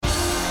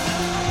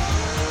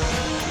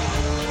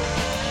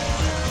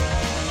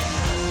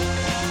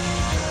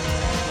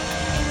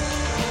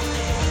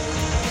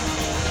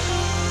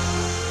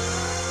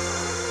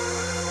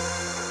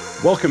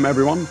Welcome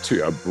everyone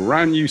to a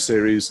brand new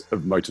series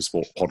of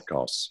motorsport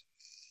podcasts.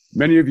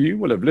 Many of you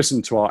will have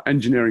listened to our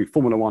Engineering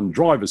Formula One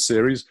Drivers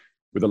series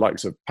with the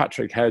likes of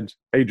Patrick Head,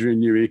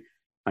 Adrian Newey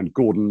and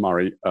Gordon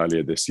Murray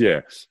earlier this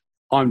year.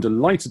 I'm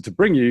delighted to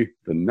bring you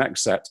the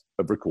next set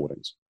of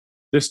recordings.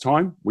 This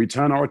time, we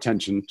turn our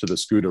attention to the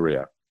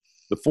Scuderia,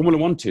 the Formula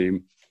One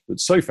team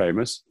that's so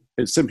famous,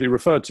 it's simply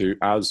referred to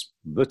as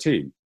the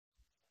team.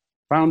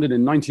 Founded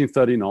in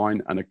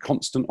 1939 and a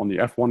constant on the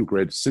F1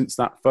 grid since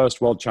that first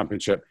World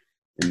Championship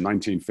in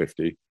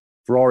 1950,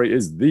 Ferrari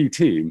is the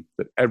team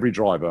that every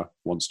driver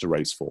wants to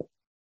race for.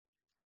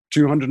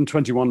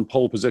 221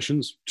 pole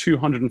positions,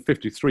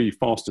 253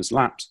 fastest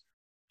laps,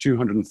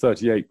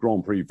 238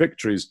 Grand Prix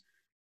victories,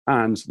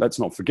 and let's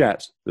not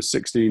forget the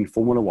 16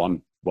 Formula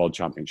One World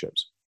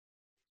Championships.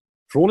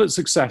 For all its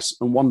success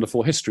and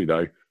wonderful history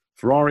though,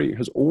 Ferrari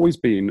has always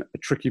been a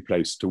tricky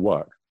place to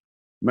work.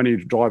 Many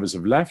drivers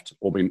have left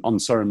or been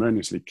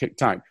unceremoniously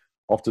kicked out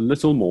after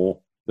little more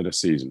than a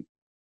season.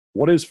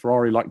 What is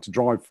Ferrari like to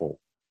drive for?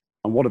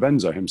 And what of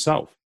Enzo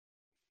himself?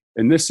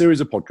 In this series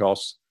of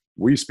podcasts,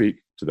 we speak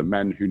to the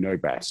men who know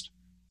best,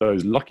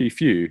 those lucky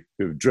few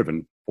who have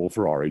driven for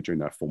Ferrari during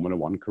their Formula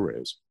One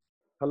careers.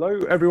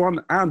 Hello,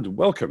 everyone, and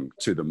welcome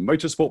to the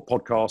Motorsport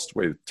Podcast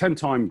with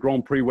 10-time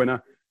Grand Prix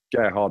winner,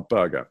 Gerhard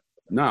Berger.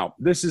 Now,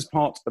 this is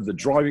part of the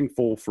Driving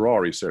for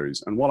Ferrari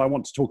series, and while I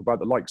want to talk about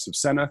the likes of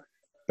Senna,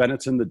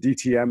 Benetton, the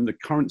DTM, the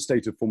current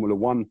state of Formula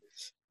One,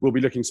 we'll be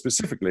looking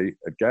specifically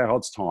at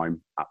Gerhard's time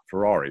at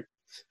Ferrari.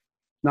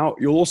 Now,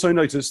 you'll also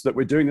notice that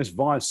we're doing this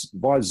via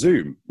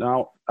Zoom.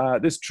 Now,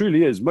 this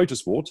truly is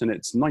motorsport in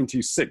its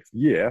 96th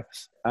year,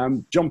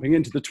 jumping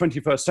into the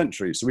 21st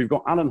century. So we've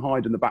got Alan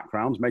Hyde in the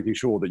background, making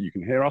sure that you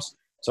can hear us.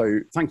 So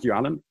thank you,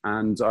 Alan.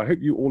 And I hope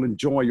you all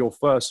enjoy your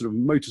first sort of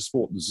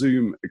motorsport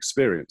Zoom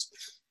experience.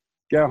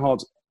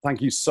 Gerhard,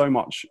 thank you so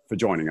much for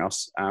joining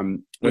us.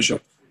 Pleasure.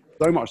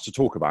 So much to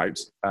talk about.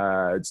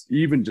 It's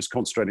even just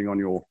concentrating on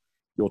your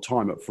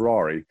time at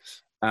Ferrari.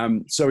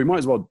 So we might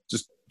as well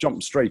just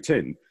jump straight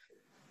in.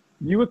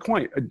 You were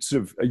quite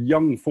a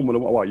young Formula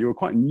One, well, you were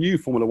quite a new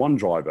Formula One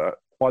driver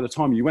by the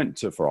time you went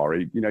to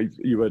Ferrari. You know,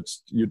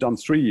 you'd done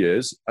 3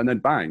 years and then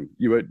bang,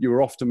 you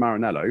were off to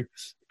Maranello.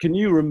 Can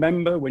you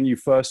remember when you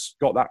first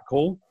got that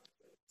call?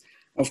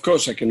 Of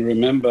course I can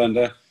remember, and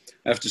I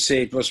have to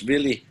say it was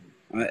really,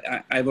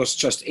 I was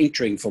just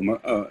entering from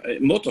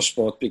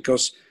motorsport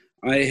because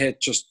I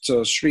had just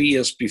 3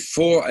 years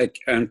before I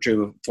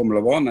entered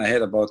Formula One, I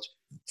had about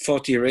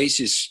 40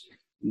 races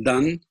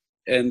done,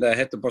 and I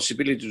had the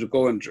possibility to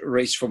go and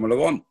race Formula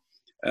One.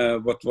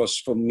 What was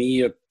for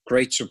me a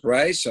great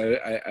surprise,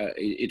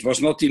 it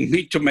was not in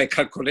me to make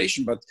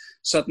calculation, but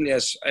suddenly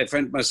as I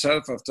found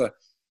myself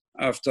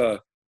after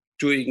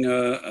doing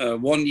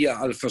 1 year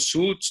Alpha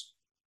Suit,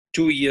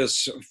 2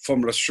 years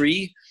Formula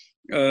 3,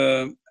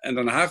 and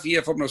a half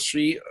year Formula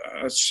 3,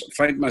 I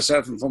find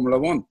myself in Formula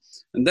One.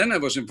 And then I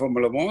was in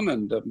Formula One,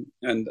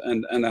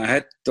 and I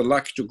had the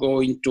luck to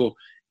go into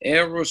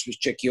Aeros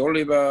with Jackie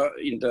Oliver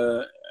in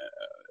the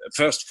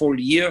first full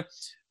year,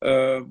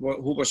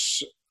 who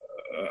was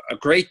a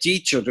great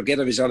teacher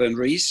together with Alan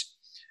Rees.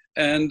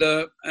 And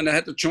I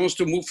had the chance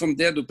to move from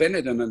there to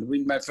Benetton and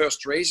win my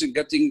first race and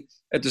getting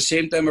at the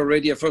same time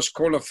already a first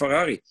call of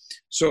Ferrari.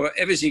 So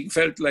everything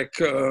felt like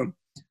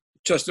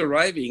just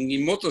arriving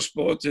in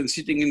motorsport and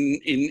sitting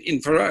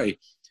in Ferrari.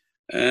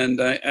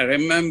 And I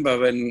remember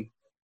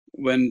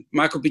when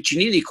Marco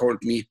Piccinini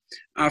called me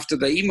after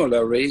the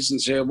Imola race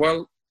and said,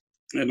 well,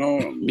 you know,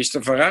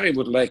 Mr. Ferrari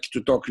would like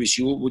to talk with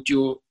you.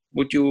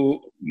 Would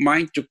you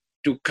mind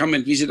to come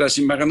and visit us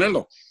in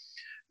Maranello?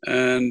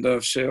 And I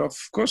said, of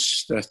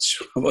course, that's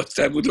what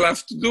I would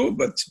love to do.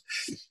 But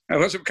I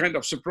was kind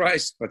of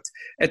surprised. But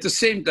at the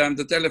same time,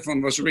 the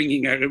telephone was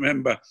ringing, I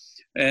remember.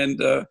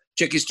 And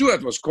Jackie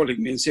Stewart was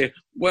calling me and said,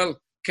 well,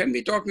 can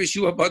we talk with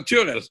you about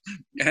Tyrrell?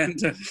 And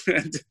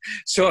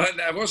so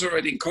I was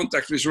already in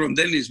contact with Ron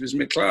Dennis, with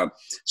McLaren.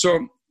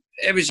 So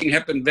everything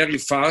happened very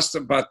fast.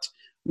 But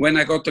when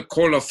I got the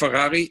call of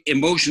Ferrari,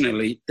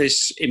 emotionally,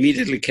 this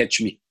immediately catch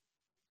me.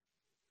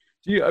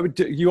 You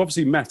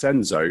obviously met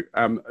Enzo,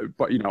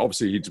 but, you know,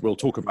 obviously we'll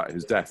talk about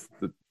his death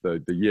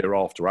the year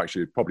after,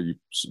 actually, probably,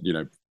 you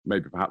know,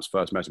 maybe perhaps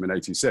first met him in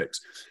 '86.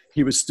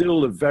 He was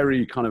still a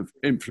very kind of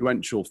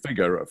influential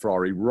figure at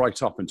Ferrari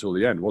right up until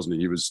the end, wasn't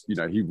he? He was, you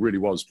know, he really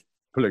was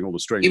pulling all the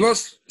strings. He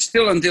was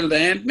still until the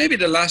end. Maybe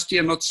the last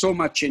year, not so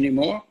much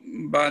anymore,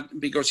 but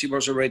because he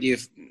was already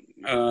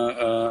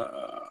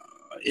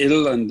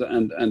ill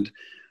and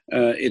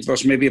it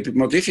was maybe a bit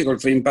more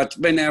difficult for him. But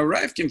when I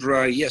arrived in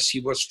Ferrari, yes, he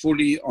was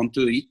fully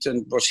onto it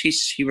and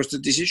he was the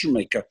decision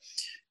maker.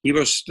 He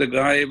was the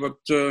guy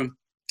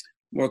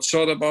what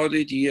thought about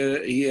it.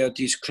 He had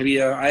these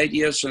clear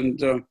ideas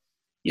and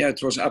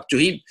it was up to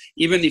him.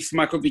 Even if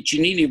Marco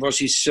Piccinini was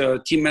his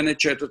team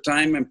manager at the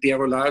time and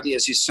Piero Lardi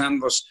as his son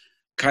was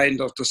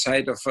kind of the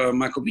side of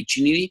Marco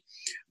Piccinini.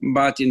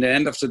 But in the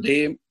end of the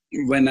day,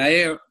 when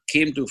I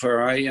came to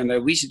Ferrari and I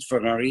visited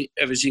Ferrari,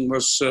 everything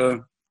was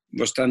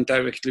done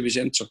directly with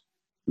Enzo.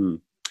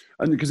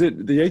 And because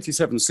the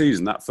 87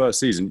 season, that first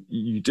season,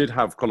 you did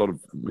have quite a lot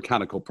of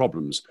mechanical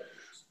problems,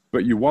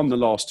 but you won the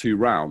last 2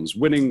 rounds,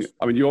 winning.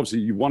 I mean,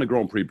 you won a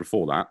Grand Prix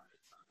before that,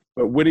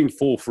 but winning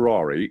for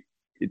Ferrari,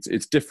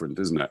 it's different,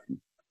 isn't it?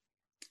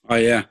 Oh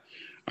yeah,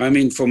 I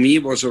mean, for me,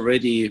 it was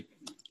already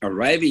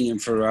arriving in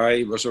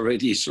Ferrari was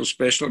already so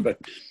special.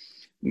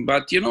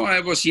 But you know, I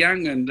was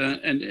young and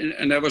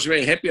I was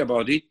very happy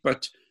about it.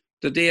 But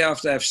the day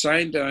after I've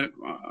signed,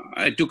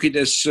 I took it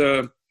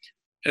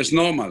as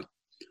normal.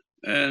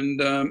 And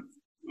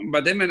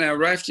but then when I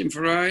arrived in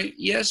Ferrari,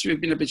 yes,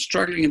 we've been a bit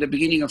struggling in the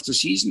beginning of the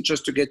season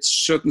just to get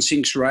certain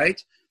things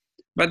right.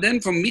 But then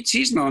from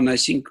mid-season on, I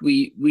think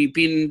we've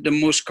been the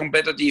most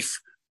competitive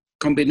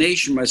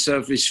combination,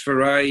 myself with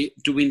Ferrari,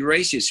 to win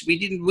races. We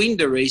didn't win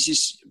the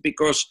races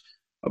because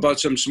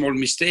about some small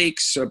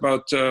mistakes,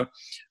 about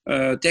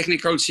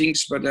technical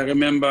things. But I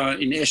remember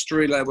in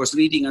Estoril, I was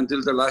leading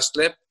until the last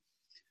lap.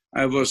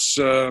 I was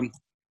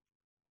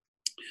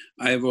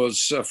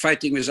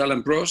fighting with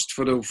Alain Prost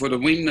for the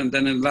win, and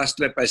then in the last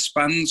lap I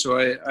spun, so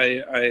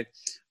I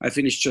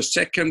finished just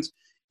second.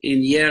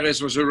 In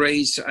Jerez was a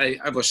race.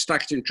 I was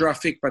stuck in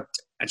traffic, but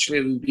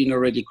actually we've been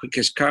already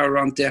quickest car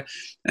around there.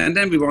 And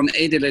then we won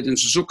Adelaide and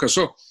Suzuka.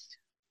 So,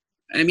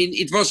 I mean,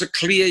 it was a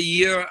clear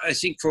year. I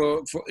think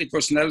for it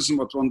was Nelson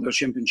what won the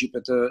championship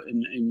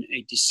in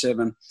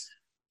 87.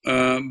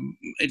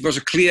 It was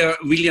a clear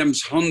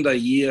Williams-Honda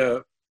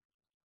year,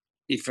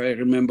 if I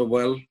remember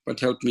well, but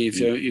help me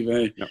if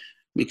I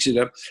mix it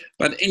up.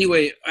 But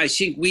anyway, I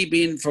think we've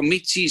been, from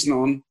mid-season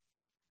on,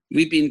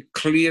 we've been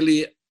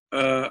clearly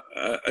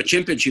a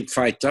championship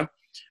fighter.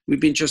 We've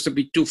been just a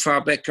bit too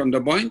far back on the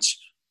points.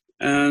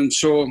 And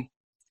so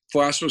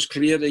for us, it was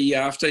clear the year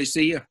after is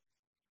the year.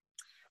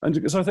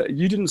 And so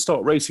you didn't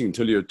start racing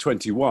until you were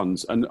 21.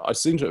 And I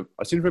seem to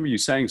remember you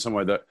saying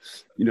somewhere that,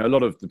 you know, a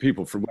lot of the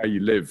people from where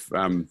you live,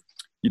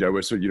 you know,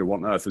 were sort of, you know, what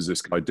on earth is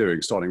this guy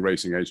doing, starting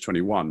racing age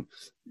 21?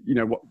 You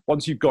know,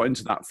 once you got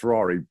into that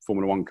Ferrari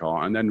Formula One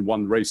car and then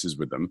won races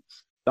with them,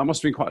 that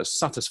must have been quite a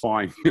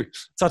satisfying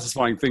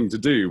thing to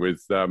do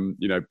with,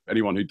 you know,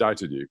 anyone who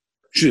doubted you.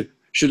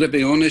 Should I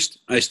be honest?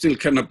 I still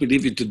cannot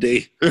believe it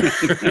today. but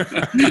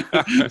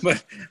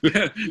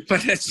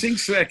I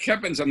think that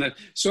happens on that.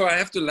 So I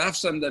have to laugh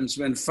sometimes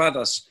when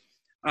fathers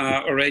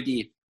are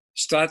already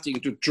starting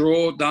to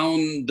draw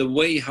down the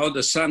way how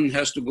the son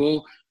has to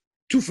go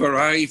to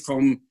Ferrari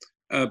from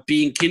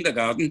being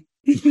kindergarten,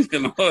 you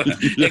know,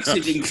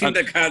 exiting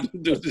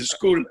kindergarten to the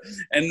school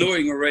and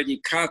knowing already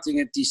karting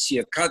at this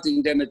year,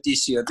 karting then at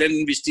this year,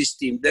 then with this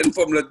team, then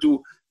Formula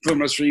 2,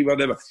 Formula 3,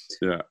 whatever.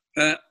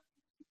 Yeah.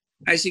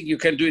 I think you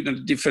can do it in a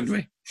different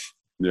way.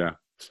 Yeah.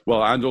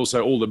 Well, and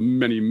also all the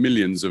many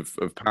millions of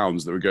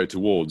pounds that would go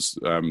towards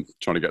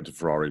trying to get to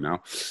Ferrari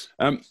now.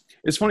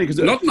 It's funny because...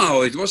 Not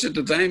now. It was at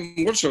the time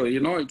also,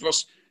 you know, it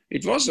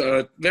was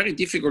a very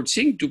difficult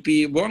thing to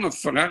be one of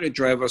Ferrari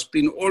drivers,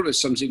 being always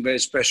something very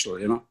special,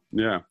 you know.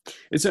 Yeah.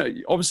 It's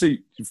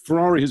obviously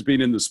Ferrari has been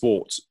in the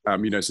sport,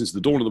 you know, since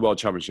the dawn of the World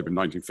Championship in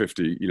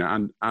 1950, you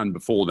know, and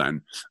before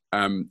then.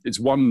 It's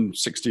won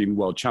 16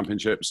 World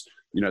Championships.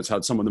 You know, it's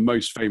had some of the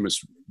most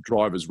famous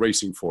drivers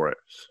racing for it.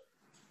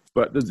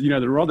 But, you know,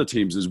 there are other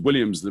teams. There's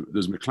Williams,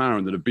 there's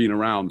McLaren that have been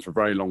around for a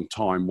very long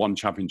time, won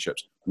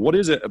championships. What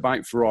is it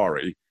about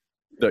Ferrari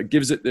that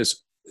gives it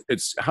this,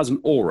 it has an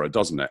aura,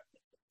 doesn't it?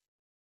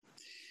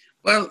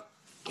 Well,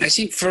 I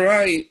think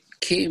Ferrari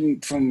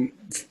came from,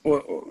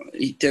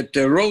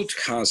 the road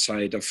car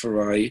side of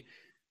Ferrari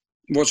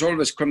was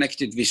always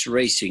connected with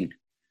racing.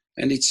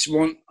 And it's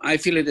one, I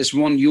feel it as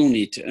one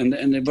unit. And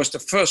it was the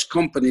first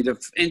company,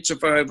 Enzo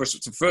Ferrari was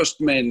the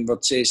first man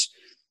that says,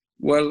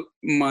 well,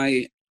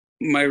 my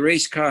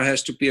race car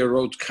has to be a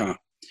road car.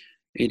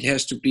 It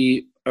has to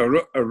be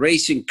a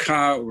racing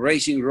car,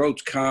 racing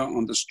road car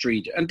on the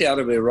street. And the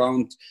other way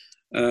around,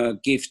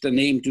 give the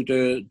name to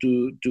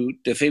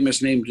the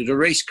famous name to the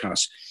race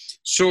cars.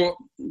 So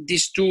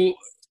these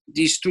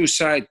two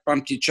sides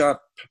bumped each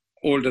up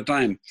all the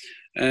time.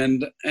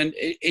 And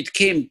it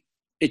came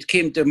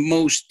the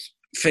most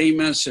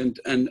famous and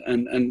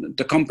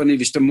the company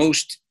with the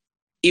most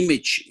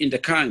image in the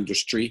car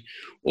industry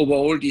over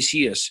all these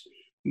years.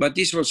 But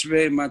this was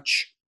very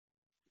much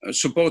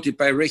supported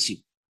by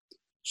racing.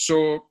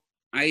 So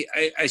I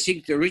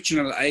think the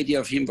original idea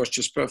of him was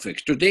just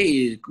perfect.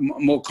 Today,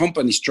 more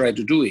companies try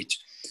to do it.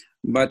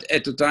 But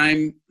at the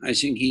time, I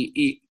think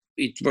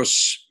it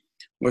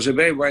was a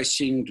very wise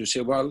thing to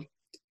say, well,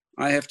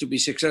 I have to be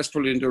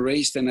successful in the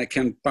race, then I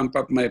can pump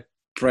up my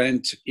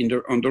brand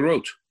on the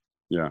road.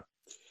 Yeah.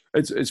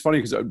 It's funny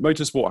because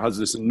motorsport has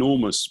this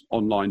enormous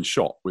online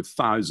shop with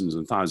thousands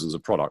and thousands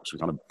of products, from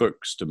kind of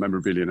books to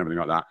memorabilia and everything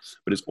like that.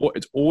 But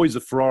it's always the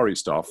Ferrari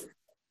stuff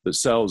that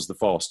sells the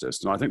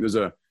fastest. And I think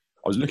I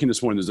was looking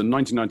this morning, there's a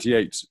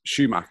 1998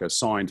 Schumacher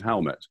signed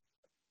helmet.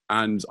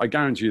 And I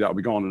guarantee you that will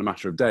be gone in a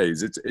matter of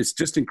days. It's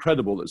just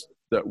incredible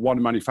that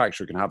one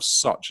manufacturer can have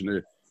such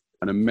an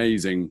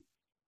amazing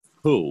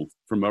pull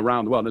from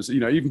around the world. It's,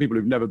 you know, even people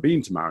who've never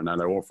been to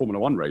Maranello or a Formula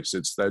One race,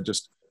 they're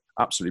just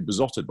absolutely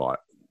besotted by it.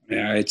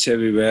 Yeah, it's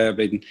everywhere.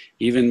 But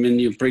even when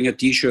you bring a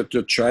T-shirt to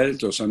a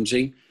child or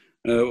something,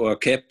 or a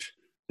cap,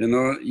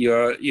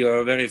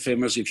 you're very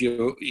famous if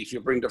you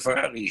bring the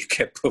Ferrari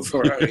cap or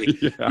Ferrari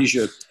Yeah.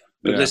 T-shirt.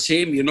 But Yeah. the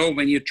same,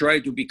 when you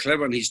try to be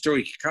clever in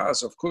historic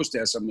cars, of course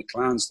there are some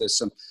McLarens,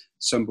 there's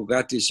some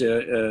Bugattis,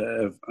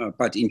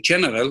 but in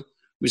general,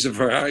 with a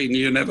Ferrari,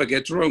 you never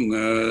get wrong.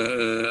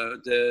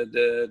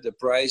 The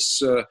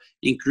price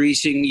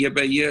increasing year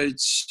by year,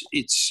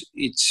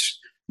 it's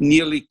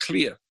nearly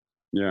clear.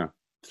 Yeah.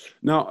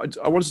 Now,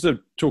 I wanted to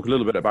talk a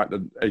little bit about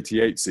the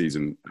 '88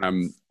 season,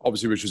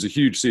 obviously, which was a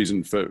huge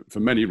season for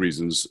many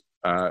reasons,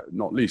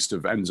 not least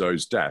of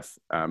Enzo's death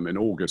in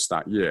August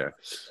that year.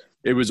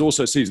 It was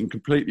also a season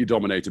completely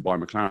dominated by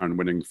McLaren,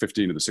 winning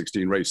 15 of the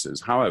 16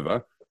 races.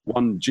 However,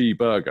 one G.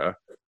 Berger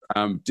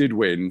did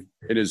win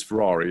in his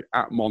Ferrari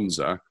at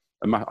Monza,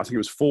 and I think it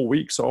was 4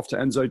 weeks after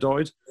Enzo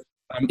died.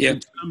 Yeah. In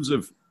terms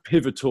of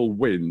pivotal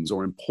wins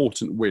or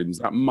important wins,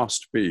 that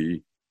must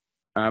be,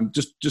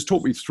 just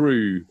talk me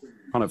through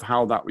kind of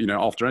how that,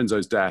 after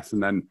Enzo's death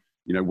and then,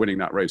 winning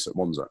that race at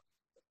Monza.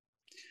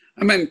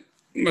 I mean,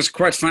 it was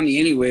quite funny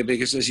anyway,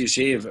 because as you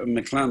say, if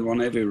McLaren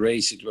won every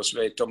race, it was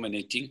very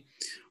dominating.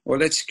 Well,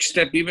 let's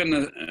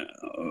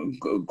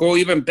go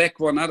even back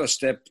one other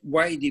step.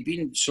 Why they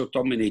been so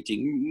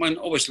dominating? When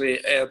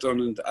obviously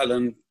Ayrton and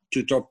Allen,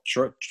 two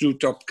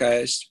top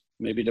guys,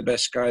 maybe the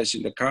best guys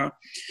in the car.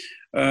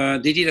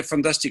 They did a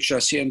fantastic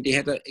chassis and they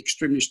had an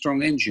extremely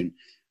strong engine.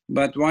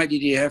 But why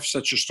did he have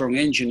such a strong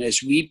engine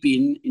as we've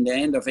been in the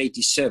end of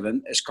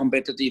 '87, as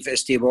competitive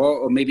as they were,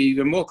 or maybe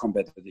even more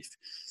competitive?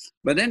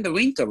 But then the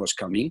winter was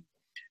coming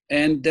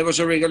and there was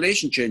a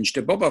regulation change.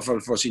 The bobber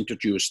valve was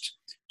introduced.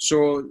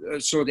 So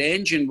the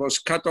engine was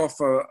cut off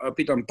a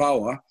bit on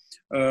power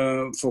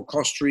for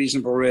cost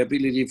reason, for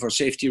reliability, for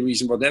safety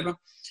reason, whatever.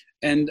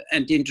 And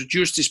they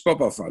introduced this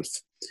bobber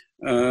valve.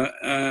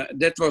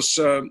 That was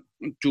to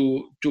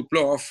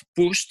blow off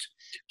boost.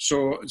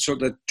 So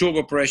the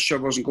turbo pressure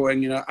wasn't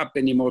going up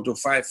anymore to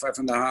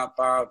 5.5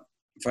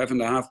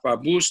 bar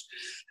boost,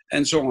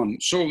 and so on.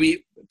 So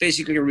we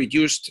basically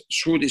reduced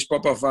through this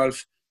bobber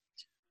valve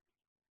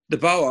the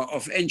power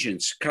of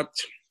engines cut.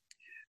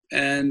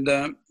 And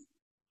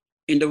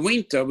in the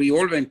winter, we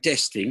all went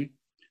testing,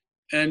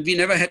 and we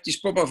never had this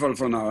bobber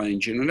valve on our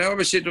engine. And I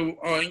always said to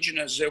our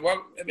engineers,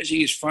 well,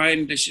 everything is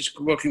fine, this is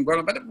working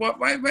well, but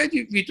why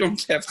do we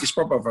don't have this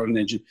bobber valve on the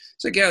engine?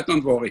 So, yeah,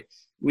 don't worry.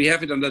 We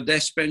have it on the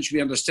desk bench. We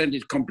understand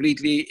it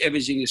completely.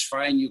 Everything is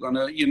fine. You're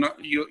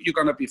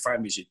gonna be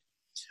fine with it.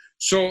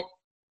 So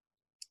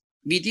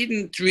we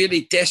didn't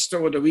really test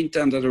over the winter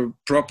under the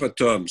proper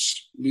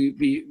terms.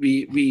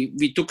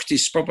 We took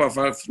this bobber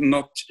valve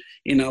not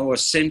in our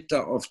center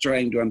of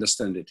trying to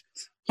understand it.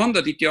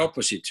 Honda did the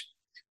opposite.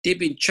 They've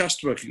been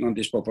just working on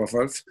this bobber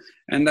valve,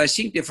 and I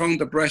think they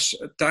found a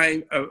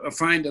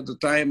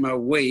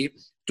way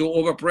to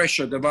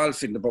overpressure the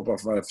valve in the bobber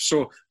valve.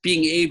 So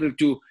being able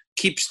to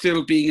keep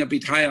still being a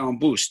bit higher on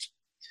boost.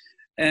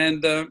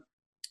 And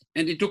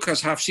it took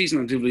us half season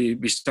until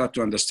we start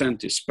to understand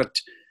this. But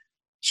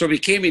so we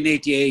came in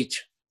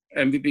 '88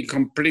 and we've been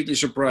completely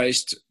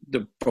surprised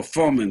the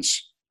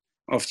performance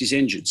of these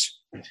engines.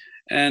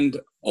 And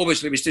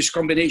obviously with this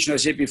combination, I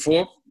said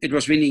before, it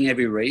was winning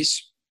every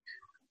race.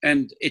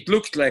 And it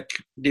looked like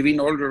they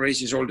win all the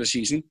races all the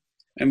season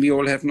and we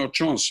all have no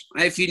chance.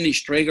 I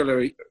finished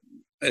regularly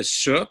as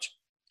third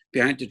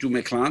behind the two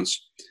McLarens.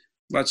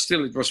 But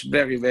still, it was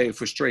very, very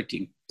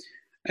frustrating.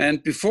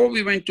 And before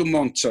we went to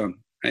Monza,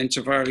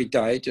 Enzo Ferrari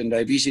died, and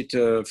I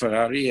visited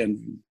Ferrari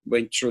and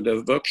went through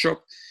the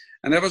workshop.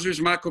 And I was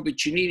with Marco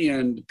Piccinini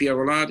and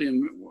Piero Lardi,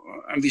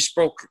 and we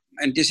spoke.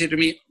 And they said to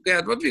me,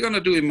 Gerhard, what are we going to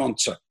do in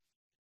Monza?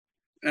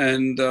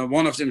 And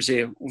one of them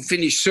said, we'll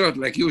finish third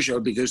like usual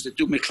because the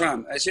two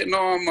McLaren. I said,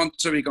 no,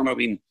 Monza, we're going to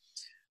win.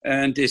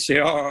 And they say,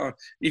 oh,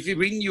 if you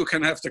win, you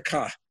can have the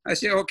car. I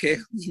said, okay,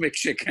 make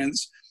shake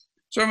hands.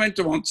 So I went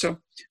to Monza,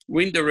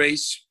 win the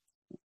race,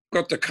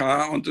 got the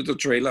car onto the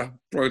trailer,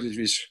 brought it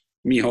with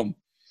me home.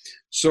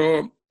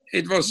 So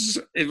it was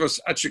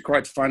actually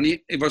quite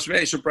funny. It was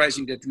very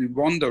surprising that we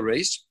won the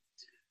race,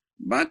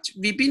 but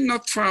we've been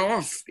not far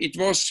off. It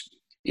was,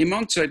 in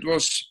Monza, it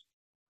was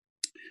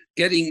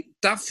getting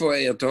tough for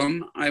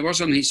Ayrton. I was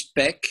on his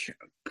back,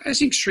 I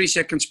think 3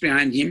 seconds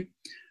behind him,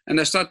 and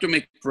I started to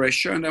make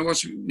pressure, and I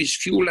was with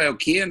fuel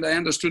okay, and I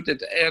understood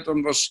that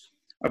Ayrton was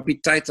a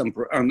bit tight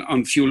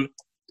on fuel.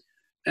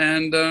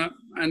 And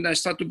I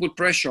started to put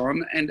pressure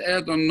on, and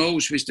Ayrton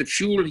knows with the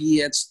fuel he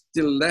had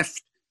still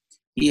left,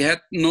 he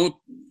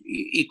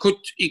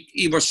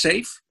was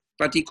safe,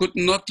 but he could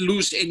not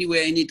lose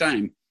anywhere, any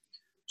time.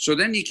 So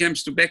then he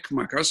comes to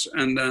backmarkers,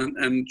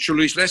 and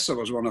Julius Lester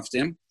was one of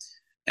them.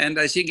 And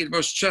I think it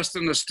was just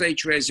on the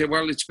stage where I said,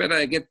 well, it's better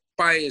I get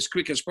by as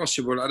quick as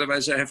possible,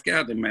 otherwise I have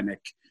Gerhard in my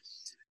neck.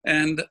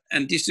 And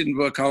this didn't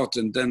work out,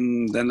 and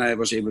then I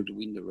was able to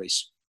win the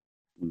race.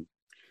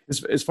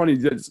 It's funny,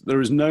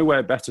 there is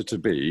nowhere better to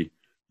be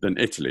than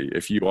Italy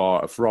if you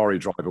are a Ferrari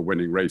driver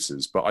winning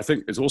races. But I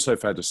think it's also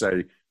fair to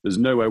say there's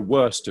nowhere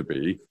worse to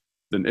be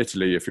than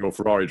Italy if you're a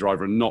Ferrari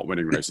driver and not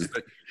winning races.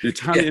 The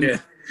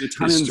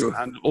Italians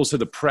and also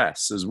the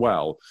press as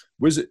well.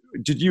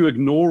 Did you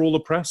ignore all the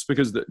press?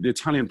 Because the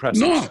Italian press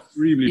is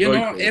extremely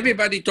vocal.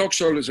 Everybody talks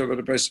always about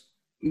the press.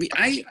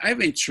 I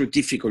went through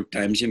difficult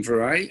times in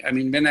Ferrari. I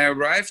mean, when I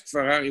arrived,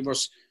 Ferrari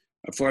was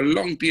for a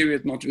long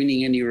period not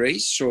winning any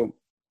race. So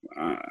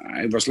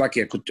I was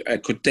lucky I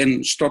could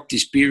then stop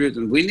this period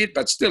and win it.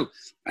 But still,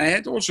 I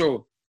had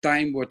also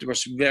time where it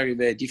was very,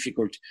 very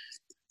difficult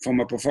from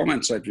a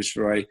performance side with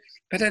Ferrari.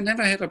 But I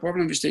never had a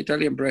problem with the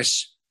Italian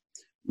press.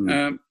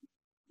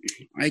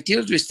 I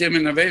dealt with them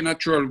in a very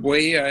natural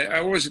way.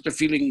 I always had the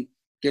feeling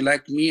they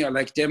like me, I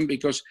like them,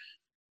 because,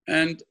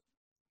 and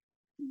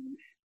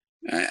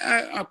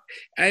I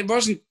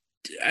wasn't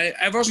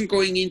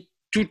going in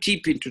too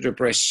deep into the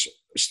press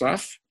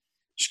stuff.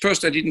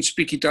 First, I didn't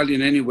speak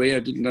Italian anyway. I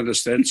didn't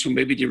understand, so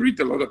maybe they read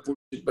a lot of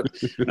bullshit, but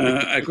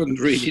I couldn't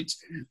read it.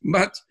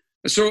 But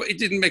so it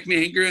didn't make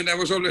me angry, and I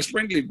was always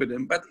friendly with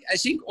them. But I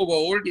think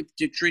overall,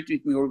 they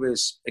treated me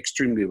always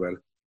extremely well.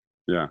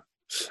 Yeah.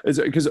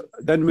 Because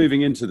then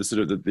moving into the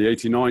sort of the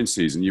 89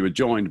 season, you were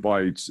joined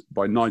by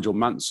Nigel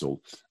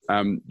Mansell.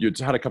 You'd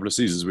had a couple of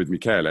seasons with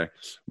Michele.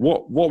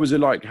 What was it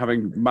like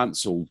having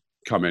Mansell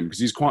come in? Because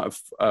he's quite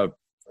a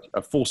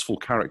forceful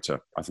character,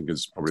 I think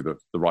is probably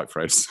the right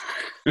phrase.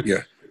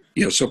 Yeah,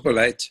 you're so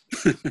polite.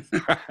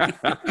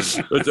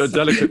 a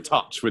delicate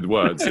touch with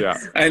words, yeah.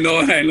 I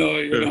know.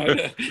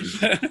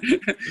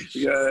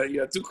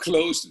 You're too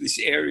close to this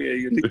area.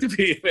 You need to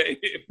be very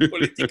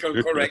political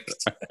correct.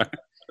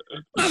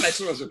 No, that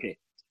was okay.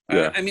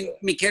 Yeah. I mean,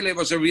 Michele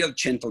was a real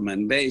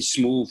gentleman, very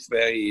smooth,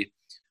 very,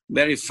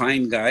 very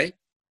fine guy.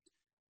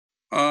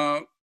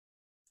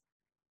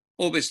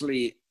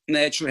 Obviously,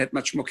 Nigel had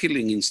much more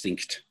killing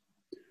instinct.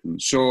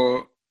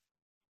 So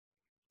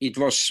it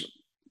was,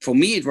 for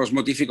me, it was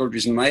more difficult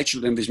with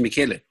Nigel than with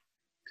Michele.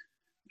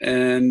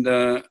 And,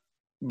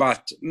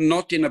 but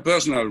not in a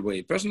personal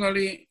way.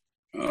 Personally,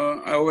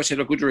 I always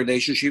had a good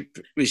relationship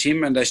with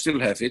him, and I still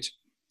have it.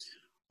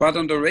 But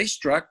on the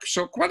racetrack,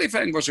 so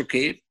qualifying was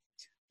okay,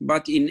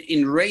 but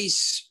in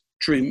race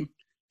trim,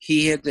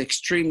 he had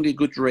extremely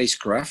good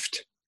racecraft.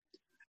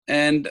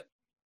 And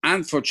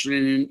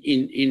unfortunately,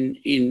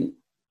 in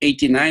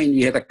 89,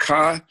 we had a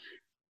car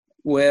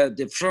where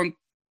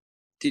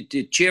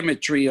the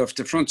geometry of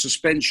the front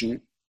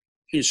suspension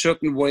in a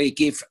certain way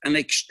gave an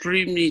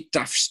extremely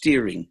tough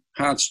steering,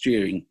 hard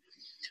steering.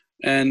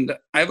 And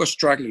I was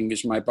struggling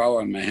with my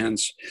power in my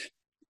hands.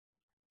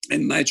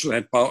 And Nigel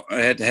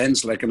had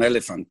hands like an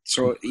elephant,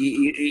 so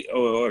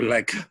or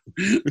like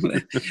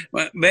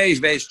very,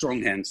 very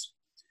strong hands,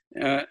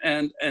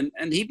 and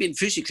he'd been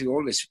physically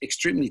always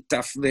extremely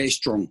tough, very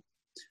strong,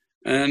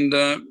 and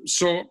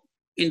so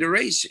in the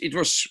race it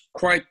was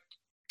quite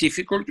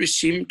difficult with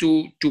him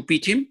to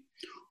beat him,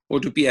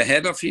 or to be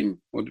ahead of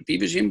him, or to be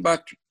with him.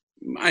 But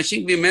I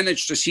think we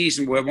managed the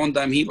season where one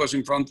time he was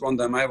in front, one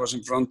time I was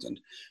in front,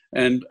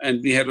 and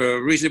we had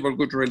a reasonable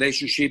good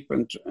relationship,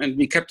 and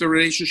we kept the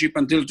relationship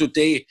until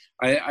today.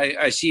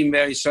 I see him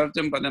very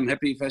seldom, but I'm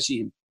happy if I see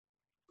him.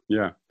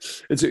 Yeah,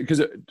 it's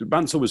because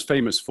Mansell was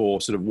famous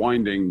for sort of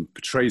winding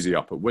Patrese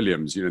up at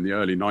Williams, in the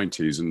early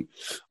 90s, and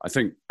I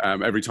think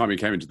every time he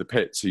came into the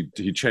pits,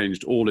 he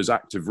changed all his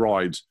active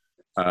ride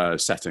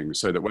settings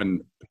so that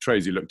when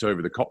Patrese looked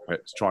over the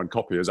cockpit to try and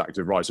copy his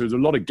active ride. So there was a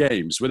lot of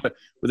games. Were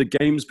there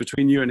games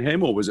between you and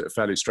him, or was it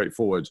fairly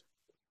straightforward?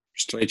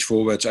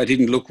 Straightforward. I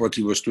didn't look what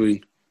he was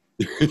doing.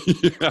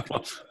 Yeah,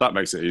 well, that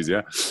makes it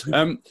easier.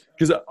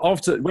 Because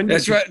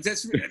right.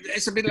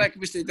 It's a bit like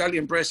with the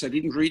Italian press. I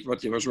didn't read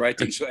what he was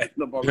writing, so I had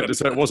no problem.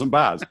 So it wasn't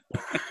bad.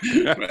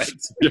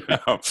 Right.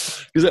 Yeah.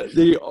 Because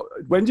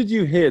when did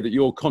you hear that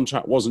your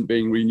contract wasn't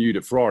being renewed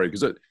at Ferrari?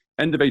 Because at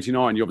end of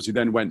 89, you obviously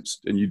then went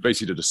and you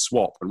basically did a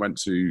swap and went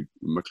to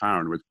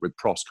McLaren with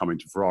Prost coming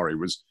to Ferrari. It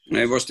was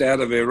the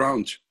other way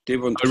around. They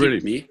won't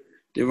keep me.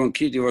 They won't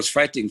keep. They was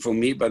fighting for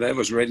me, but I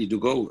was ready to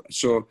go.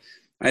 So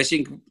I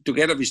think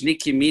together with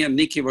Nicky, me and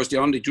Nicky was the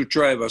only two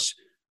drivers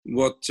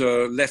what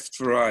left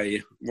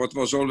Ferrari. What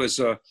was always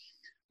a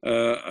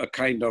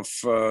kind of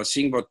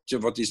thing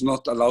what is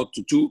not allowed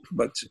to do,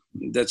 but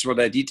that's what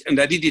I did, and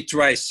I did it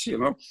twice.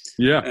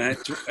 Yeah,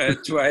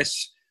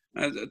 twice.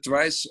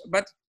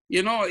 But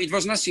it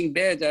was nothing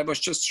bad. I was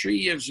just 3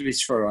 years with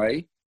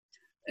Ferrari,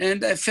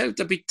 and I felt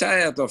a bit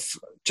tired of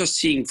just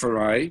seeing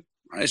Ferrari.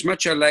 As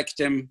much I liked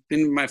them,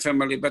 been my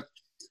family, but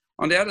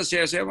on the other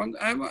side, I said,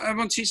 I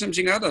want to see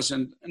something others.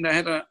 And I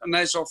had a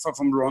nice offer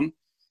from Ron,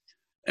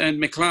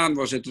 and McLaren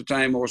was at the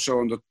time also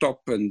on the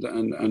top and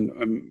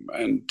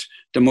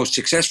the most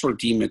successful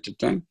team at the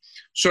time.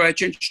 So I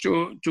changed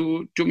to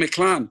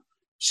McLaren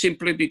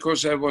simply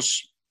because I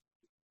was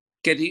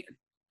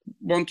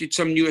wanted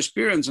some new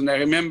experience. And I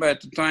remember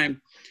at the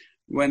time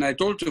when I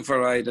told to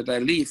Ferrari that I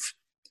leave,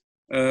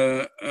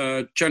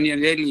 Gianni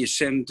Agnelli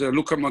sent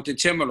Luca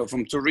Montezemolo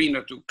from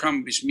Torino to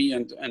come with me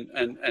and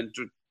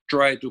to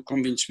try to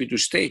convince me to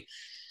stay.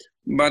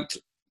 But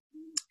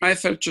I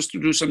felt just to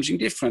do something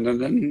different. And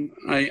then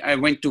I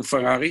went to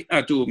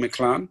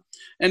McLaren.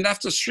 And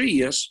after 3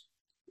 years,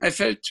 I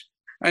felt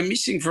I'm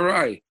missing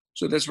Ferrari.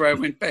 So that's why I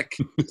went back.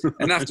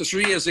 And after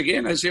 3 years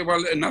again, I said,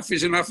 well, enough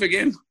is enough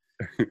again.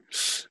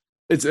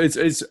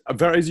 It's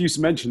very, as you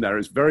mentioned there,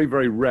 it's very,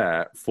 very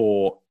rare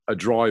for a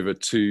driver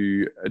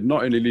to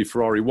not only leave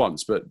Ferrari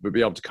once, but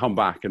be able to come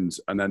back and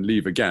then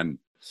leave again.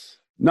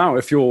 Now,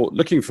 if you're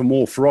looking for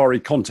more Ferrari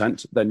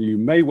content, then you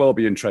may well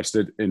be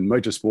interested in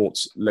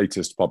Motorsport's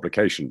latest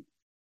publication.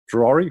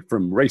 Ferrari,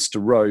 From Race to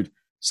Road,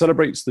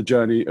 celebrates the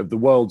journey of the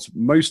world's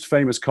most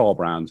famous car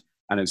brand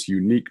and its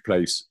unique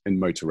place in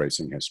motor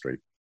racing history.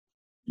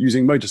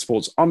 Using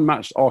Motorsport's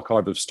unmatched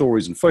archive of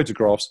stories and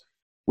photographs,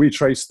 we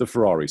trace the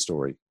Ferrari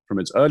story, from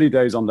its early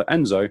days under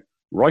Enzo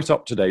right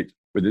up to date,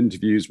 with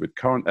interviews with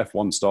current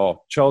F1 star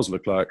Charles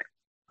Leclerc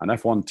and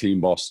F1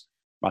 team boss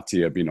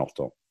Mattia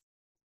Binotto.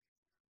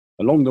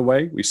 Along the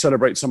way, we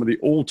celebrate some of the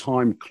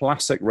all-time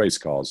classic race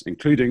cars,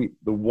 including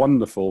the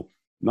wonderful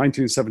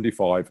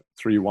 1975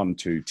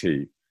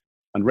 312T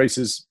and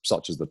races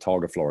such as the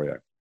Targa Florio.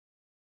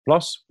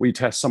 Plus, we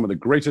test some of the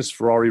greatest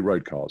Ferrari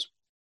road cars.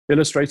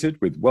 Illustrated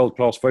with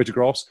world-class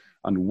photographs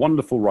and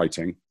wonderful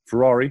writing,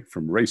 Ferrari,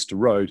 From Race to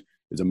Road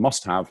is a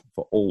must-have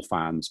for all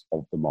fans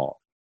of the marque.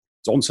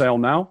 It's on sale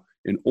now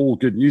in all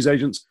good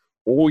newsagents,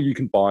 or you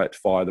can buy it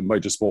via the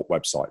Motorsport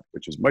website,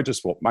 which is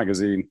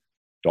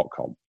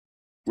motorsportmagazine.com.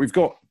 We've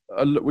got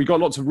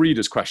lots of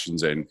readers'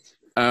 questions in,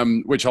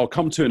 which I'll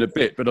come to in a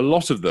bit, but a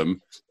lot of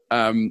them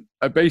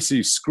are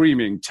basically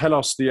screaming, "Tell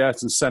us the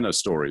Ayrton Senna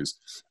stories."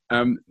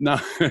 Now,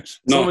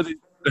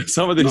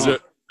 some of these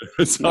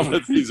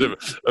are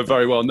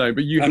very well known,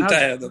 but I'm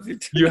tired of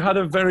it. You had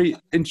a very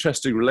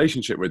interesting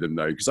relationship with him,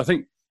 though, because I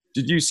think,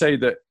 did you say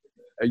that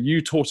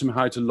you taught him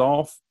how to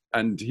laugh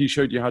and he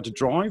showed you how to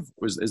drive?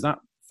 Is that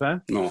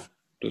fair? No,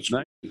 that's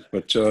no.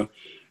 But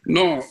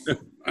no,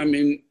 I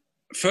mean,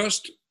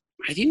 first,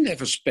 I didn't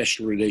have a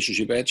special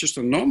relationship. I had just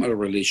a normal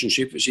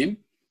relationship with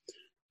him.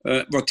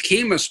 What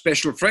came a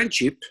special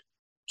friendship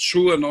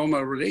through a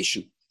normal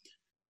relation.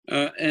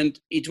 And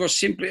it was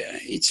simply,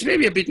 it's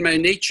maybe a bit my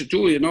nature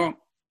too, you know.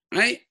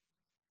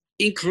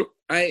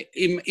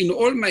 In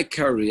all my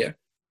career,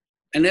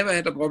 I never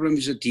had a problem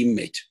with a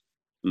teammate.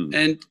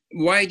 And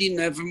why I didn't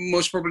have,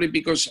 most probably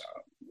because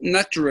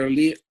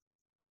naturally,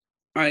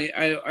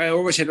 I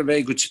always had a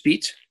very good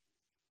speed.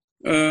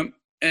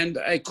 And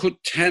I could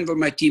handle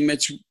my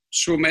teammates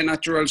through my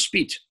natural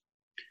speed.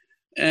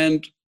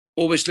 And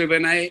obviously,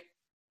 when I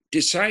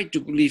decide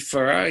to leave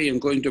Ferrari and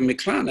go into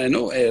McLaren, I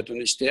know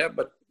Ayrton is there,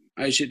 but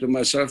I say to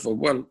myself, oh,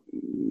 well,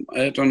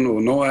 Ayrton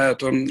or no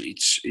Ayrton,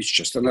 it's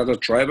just another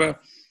driver.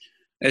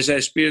 As I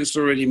experienced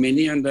already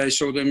many, and I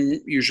saw them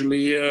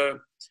usually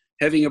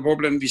having a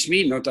problem with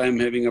me, not I'm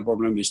having a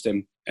problem with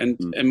them. And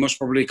most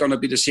probably going to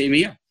be the same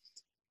here.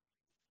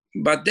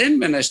 But then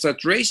when I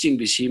started racing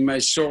with him, I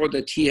saw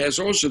that he has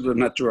also the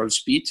natural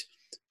speed,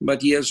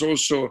 but he has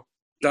also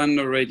done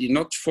already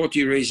not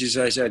 40 races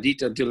as I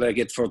did until I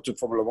get to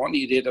Formula One.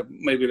 He did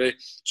maybe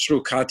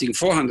through karting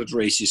 400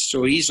 races.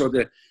 So he saw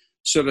the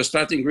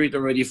starting grid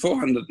already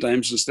 400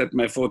 times instead of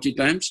my 40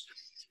 times.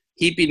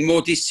 He'd been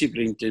more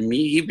disciplined than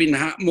me. He'd been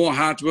more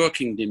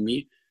hardworking than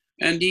me.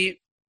 And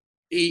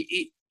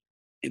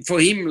for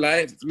him,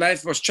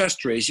 life was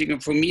just racing.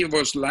 And for me,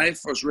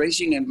 life was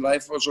racing, and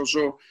life was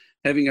also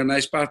having a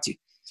nice party.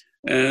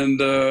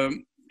 And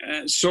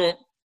so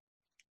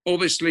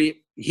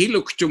obviously he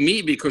looked to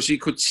me because he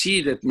could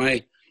see that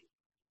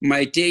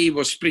my day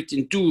was split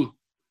in two,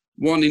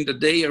 one in the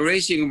day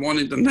racing and one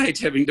in the night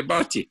having the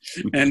party.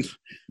 And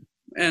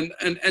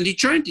he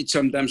joined it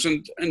sometimes.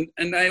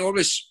 And I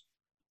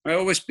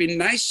always been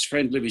nice,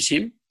 friendly with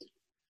him.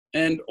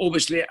 And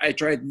obviously I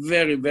tried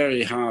very,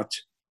 very hard.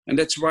 And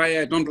that's why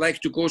I don't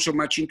like to go so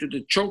much into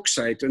the joke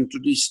side and to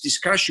this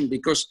discussion,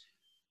 because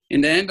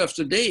in the end of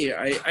the day,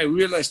 I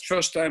realized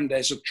first time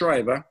there's a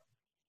driver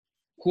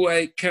who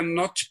I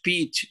cannot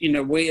beat in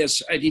a way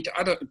as I did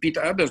beat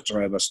other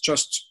drivers.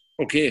 Just,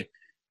 okay,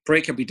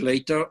 brake a bit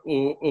later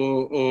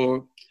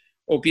or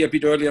be a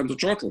bit early on the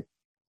throttle.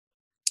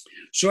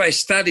 So I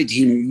studied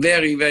him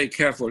very, very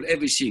careful,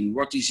 everything.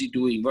 What is he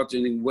doing?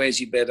 Where is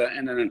he better?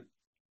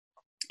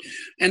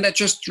 And I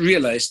just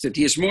realized that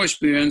he is more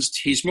experienced,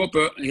 he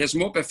has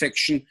more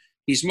perfection,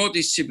 he's more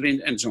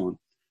disciplined, and so on.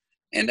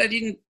 And I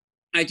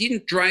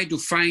didn't try to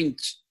find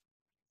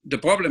the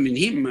problem in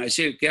him. I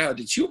said, Gerhard,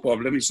 it's your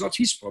problem, it's not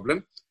his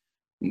problem.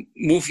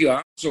 Move your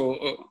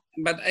arms.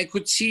 But I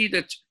could see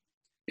that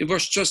it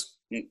was just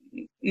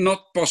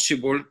not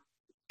possible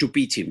to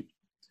beat him.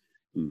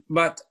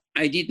 But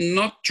I did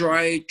not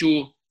try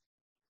to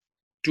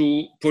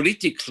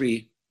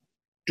politically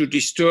to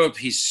disturb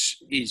his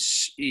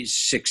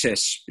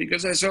success,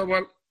 because I thought,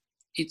 well,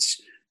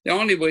 it's the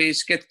only way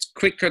is get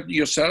quicker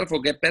yourself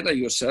or get better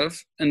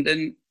yourself, and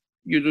then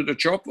you do the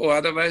job, or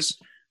otherwise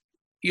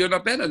you're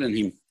not better than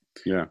him.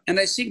 Yeah. And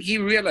I think he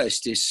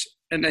realized this,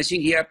 and I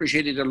think he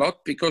appreciated it a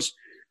lot, because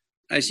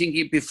I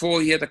think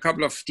before he had a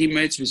couple of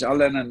teammates with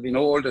Alan, and we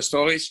know all the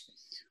stories,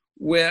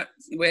 where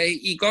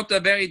he got a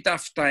very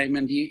tough time,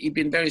 and he'd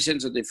been very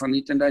sensitive on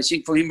it. And I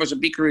think for him was a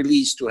big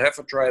release to have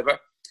a driver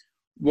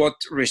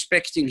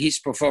respecting his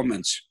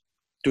performance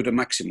to the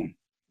maximum.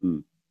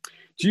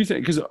 Do Do you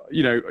think, because,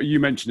 you know, you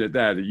mentioned it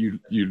there, that you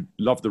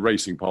love the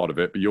racing part of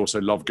it, but you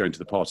also love going to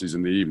the parties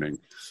in the evening.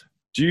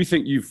 Do you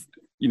think you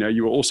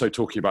were also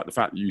talking about the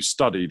fact that you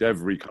studied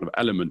every kind of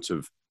element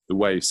of the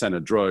way Senna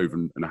drove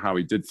and how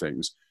he did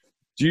things.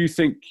 Do you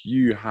think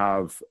you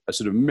have a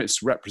sort of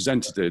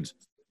misrepresented,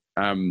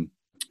 you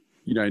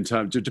know, in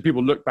terms, do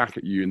people look back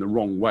at you in the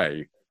wrong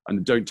way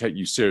and don't take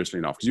you seriously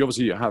enough? Because you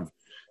obviously have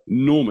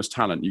enormous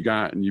talent. You go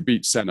out and you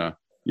beat Senna,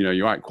 you know,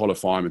 you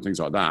out-qualify him and things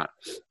like that.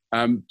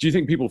 Do you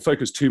think people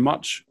focus too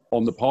much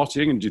on the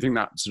partying, and do you think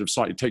that sort of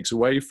slightly takes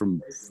away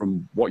from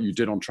what you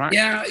did on track?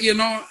 Yeah, you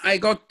know,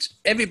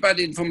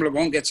 everybody in Formula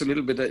One gets a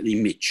little bit of an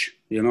image,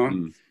 you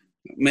know.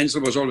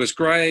 Menzel was always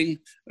crying.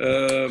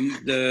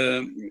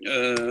 Damien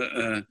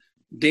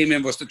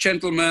was the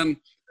gentleman.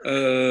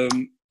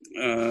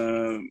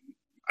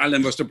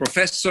 Alan was the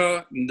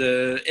professor.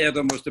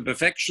 Erdem was the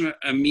perfectioner,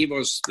 and me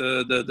was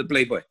the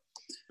playboy.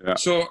 Yeah.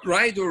 So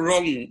right or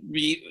wrong,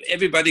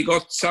 everybody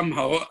got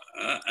somehow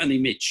an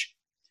image,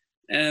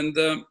 and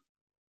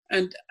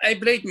I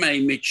played my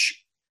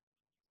image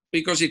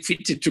because it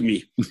fitted to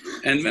me.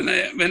 And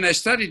when I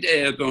studied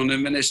Erdem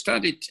and when I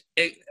studied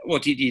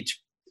what he did,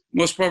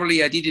 most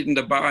probably I did it in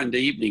the bar in the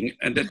evening,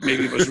 and that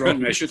maybe was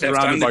wrong. I should have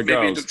done it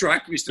maybe in the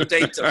track with the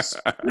daters.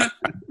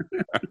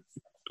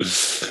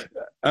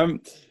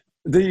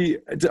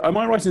 Am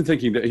I right in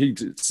thinking that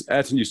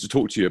Ayrton used to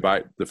talk to you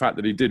about the fact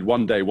that he did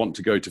one day want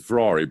to go to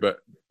Ferrari,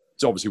 but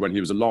it's obviously when he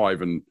was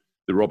alive and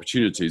there were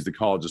opportunities, the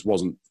car just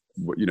wasn't,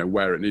 you know,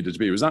 where it needed to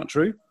be. Was that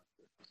true?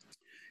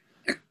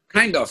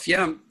 Kind of,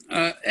 yeah.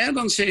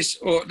 Ayrton says,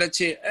 or let's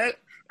say,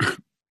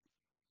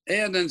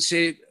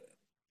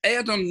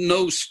 Ayrton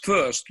knows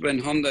first when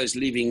Honda is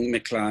leaving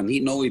McLaren. He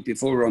knows it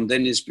before Ron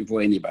Dennis,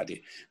 before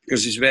anybody,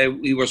 because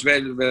he was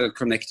very well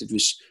connected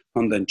with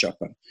Honda and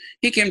Japan.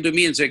 He came to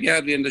me and said,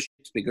 "Gerhard, we're in the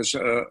shit because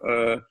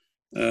Honda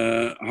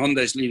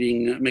is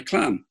leaving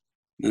McLaren."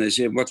 And I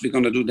said, "What are we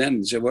going to do then?"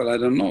 He said, "Well, I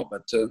don't know."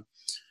 But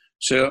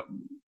so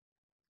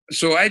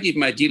I did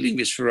my dealing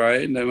with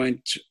Ferrari, and I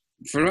went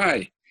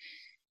Ferrari.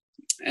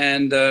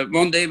 And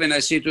one day when I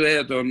said to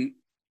Ayrton,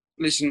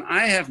 "Listen,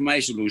 I have my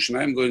solution.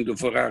 I'm going to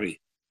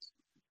Ferrari."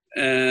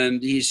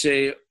 And he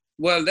say,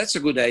 "Well, that's a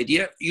good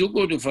idea. You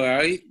go to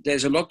Ferrari.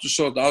 There's a lot to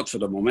sort out for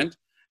the moment,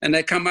 and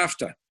I come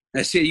after."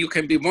 I say, "You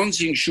can be one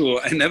thing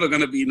sure, I'm never going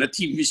to be in a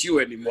team with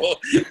you anymore."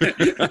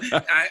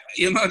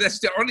 That's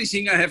the only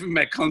thing I have in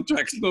my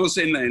contract, no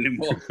Senna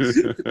anymore.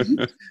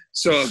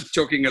 So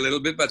joking a little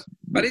bit, but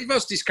it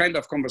was this kind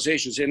of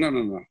conversation. Say,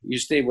 no, you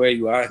stay where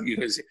you are.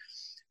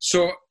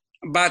 So,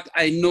 but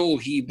I know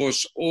he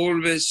was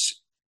always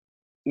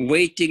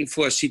waiting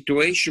for a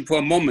situation, for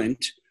a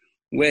moment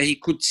where he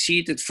could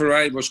see that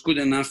Ferrari was good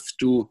enough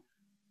or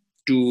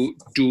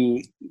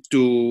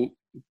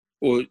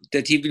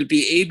that he will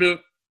be able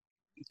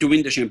to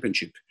win the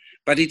championship.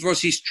 But it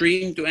was his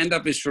dream to end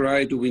up with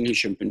Ferrari to win a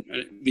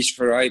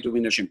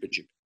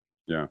championship.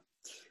 Yeah.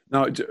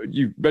 Now,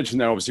 you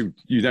mentioned there, obviously,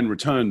 you then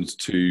returned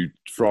to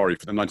Ferrari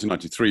for the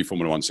 1993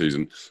 Formula One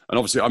season. And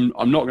obviously,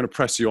 I'm not going to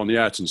press you on the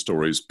Ayrton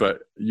stories,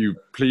 but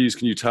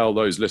can you tell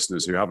those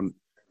listeners who haven't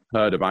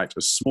heard about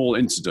a small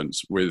incident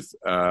with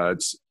a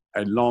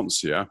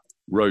Lancia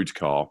road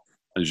car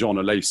and Jean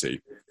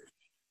Alesi?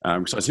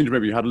 Because I seem to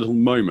remember you had a little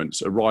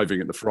moment arriving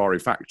at the Ferrari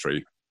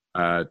factory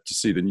to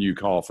see the new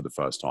car for the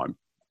first time.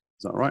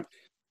 Is that right?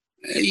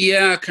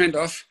 Yeah, kind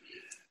of.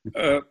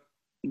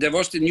 There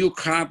was the new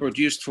car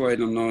produced for, I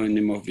don't know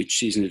anymore which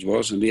season it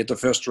was, and we had the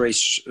first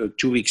race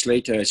 2 weeks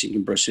later, I think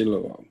in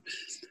Brazil.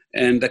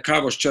 And the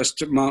car was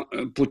just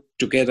put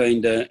together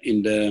on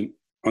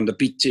the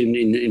pit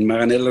in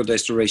Maranello.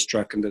 There's the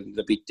racetrack, and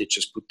the pit, they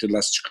just put the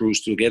last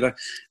screws together.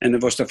 And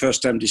it was the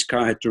first time this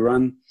car had to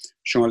run.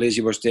 Jean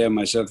Alesi was there,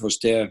 myself was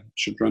there,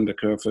 should run the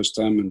car first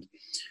time. And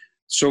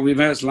so we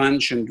went at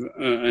lunch, and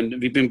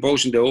we've been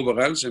both in the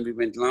overalls, and we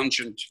went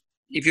lunch. And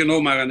if you know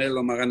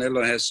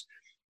Maranello has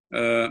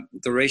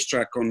the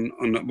racetrack on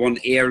one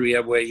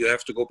area where you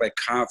have to go by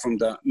car from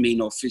the main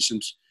office.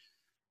 And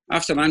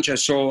after lunch, I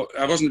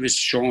wasn't with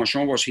Jean.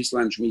 Jean was his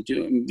lunch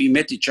meeting. We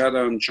met each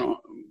other in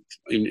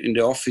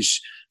the office,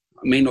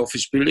 main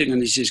office building,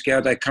 and he says,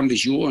 "Gerhard, I come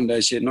with you." And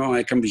I said, "No,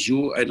 I come with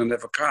you. I don't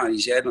have a car."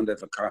 He said, "I don't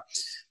have a car."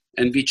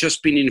 And we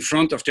just been in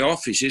front of the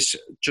offices,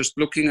 just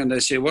looking, and I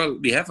say, "Well,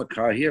 we have a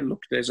car here.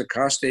 Look, there's a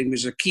car staying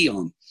with a key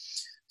on."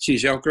 She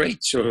said, "Oh,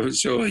 great." So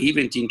he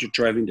went into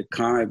driving the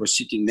car. I was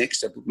sitting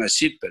next. I put my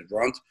seatbelt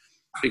around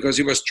because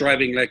he was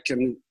driving like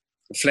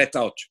flat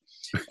out.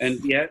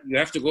 And yeah, you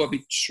have to go a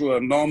bit through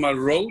a normal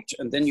road,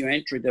 and then you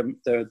enter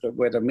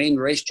where the main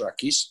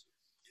racetrack is.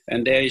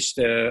 And there is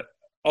the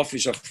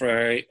office of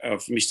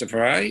Mr.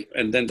 Ferrari.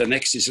 And then the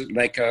next is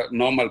like a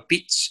normal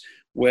pits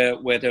where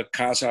the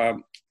cars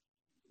are,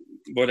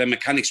 where the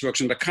mechanics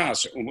works on the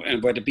cars,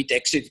 and where the pit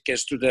exit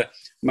gets to the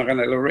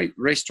Maranello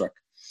racetrack.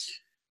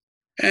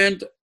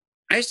 And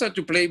I started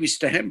to play with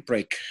the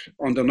handbrake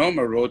on the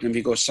normal road, and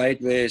we go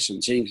sideways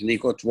and things, and he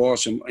got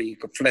worse and he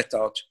got flat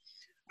out.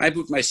 I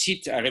put my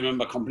seat, I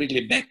remember,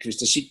 completely back with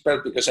the seat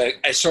belt because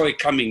I saw it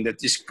coming that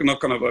this is not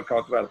going to work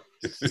out well.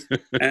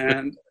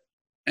 And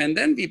And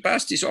then we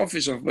passed this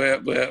office of where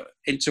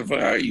Enzo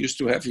Ferrari used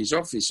to have his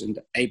office. And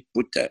I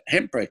put the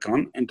handbrake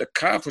on, and the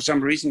car, for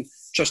some reason,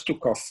 just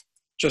took off,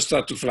 just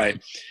started to fly.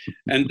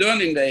 And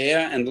turn in the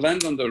air and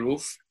land on the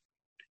roof.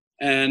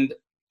 And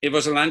it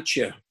was a lunch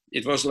chair.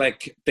 It was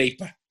like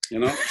paper,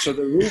 So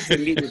the roof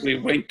immediately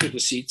went to the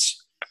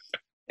seats.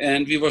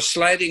 And we were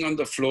sliding on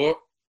the floor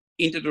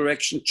in the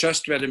direction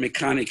just where the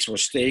mechanics were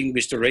staying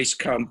with the race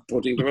car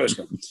putting the race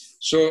car.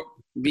 So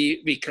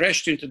we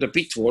crashed into the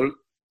pit wall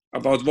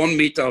about 1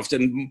 meter of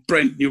the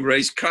brand new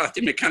race car.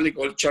 The mechanic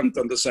all jumped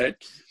on the side.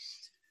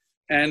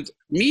 And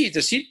me, the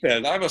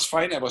seatbelt, I was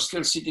fine. I was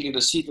still sitting in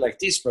the seat like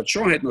this, but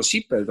Sean had no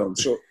seatbelt on.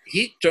 So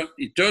he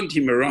turned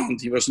him around.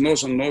 He was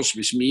nose on nose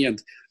with me.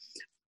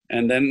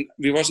 And then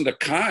we was in the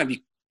car.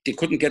 They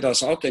couldn't get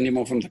us out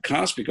anymore from the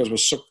cars because it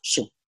was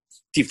so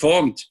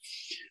deformed.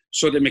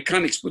 So the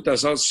mechanics put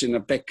us out in a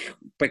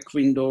back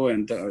window,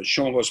 and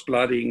Sean was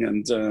blooding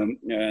and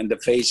the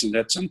face, and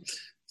had some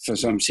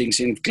things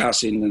in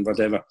glass in and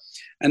whatever.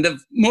 And the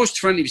most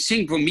funny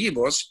thing for me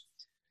was,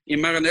 in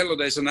Maranello,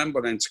 there's an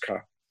ambulance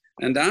car.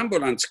 And the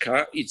ambulance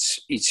car,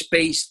 it's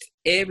based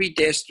every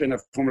test when a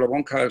Formula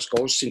One car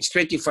goes, since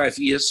 25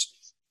 years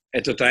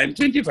at the time,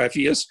 25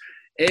 years,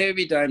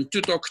 every time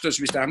 2 doctors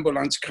with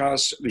ambulance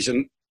cars with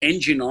an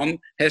engine on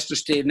has to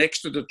stay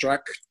next to the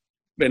truck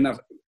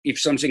if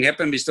something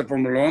happened with the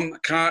Formula One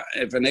car,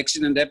 if an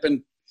accident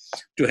happened,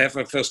 to have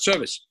a first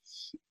service.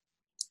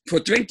 For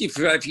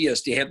 25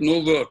 years, they had no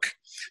work.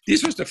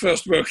 This was the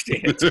first work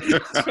they had.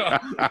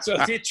 so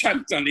they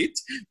jumped on it,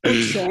 put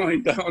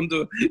Sean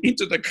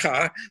into the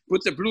car,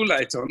 put the blue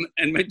light on,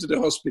 and went to the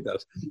hospital.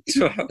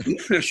 So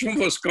Sean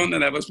was gone,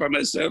 and I was by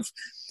myself.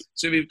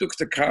 So we took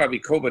the car, we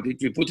covered it,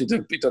 we put it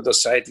a bit on the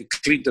side, we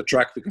cleaned the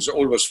truck because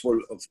all was full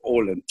of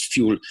oil and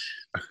fuel.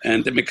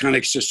 And the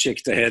mechanics just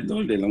checked the head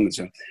all day long.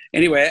 So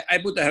anyway, I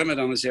put the helmet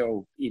on and said,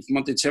 if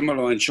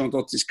Montezemolo and Sean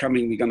Todt is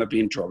coming, we're going to be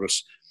in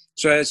troubles.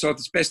 So I thought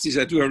it's best is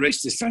I do a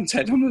race distance.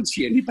 I don't want to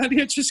see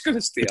anybody. I'm just going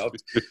to stay out.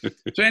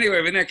 So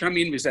anyway, when I come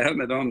in with the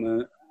helmet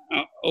on,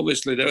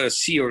 obviously there I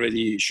see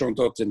already Sean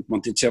Todt and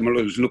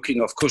Montezemolo is looking,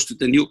 of course, to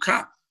the new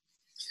car.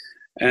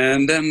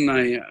 And then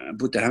I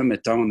put the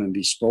helmet down and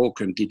we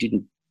spoke, and they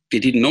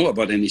didn't know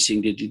about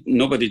anything.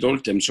 Nobody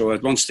told them. So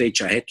at one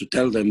stage I had to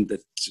tell them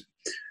that,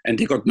 and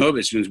they got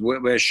nervous.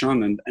 Where's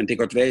Sean? And they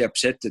got very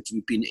upset that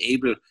we've been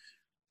able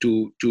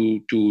to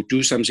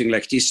do something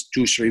like this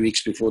 2-3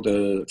 weeks before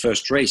the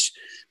first race.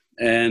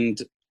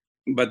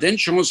 But then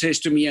Sean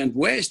says to me, and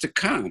where is the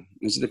car?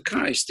 I said, the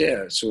car is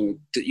there. So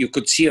you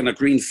could see on a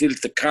green field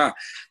the car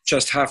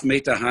just half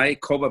meter high,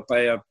 covered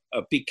by a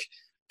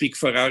big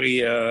Ferrari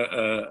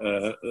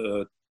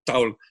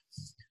towel.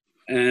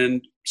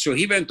 And so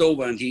he went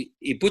over and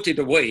he put it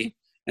away,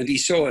 and he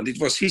saw, and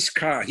it was his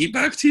car. He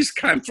parked his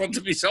car in front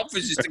of his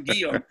office with the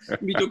key on.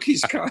 We took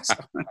his car.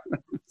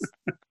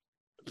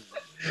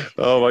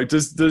 Oh,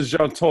 does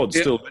Jean Todt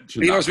still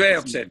mention that? He was very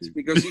upset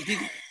because he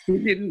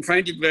didn't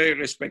find it very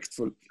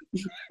respectful.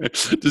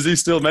 Does he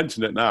still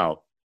mention it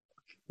now?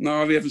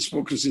 No, we haven't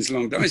spoken since a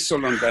long time. It's so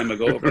long time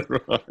ago. But,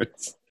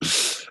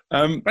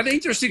 right. But the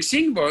interesting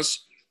thing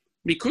was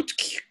we could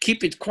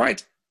keep it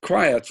quite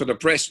quiet for the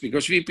press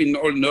because we've been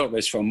all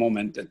nervous for a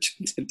moment that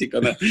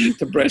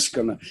the press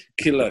gonna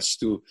kill us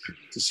to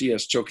see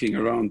us joking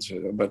around.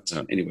 But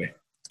anyway,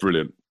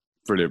 brilliant.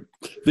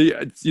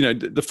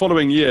 The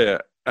following year.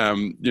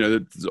 There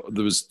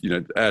was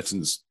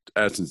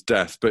Ayrton's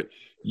death, but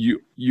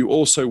you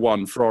also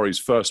won Ferrari's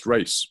first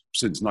race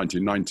since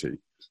 1990.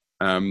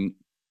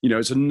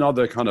 It's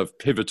another kind of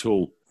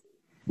pivotal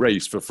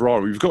race for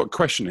Ferrari. We've got a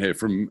question here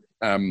from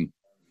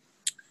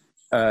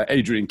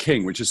Adrian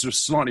King, which is sort of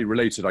slightly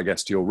related, I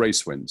guess, to your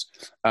race wins.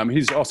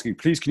 He's asking,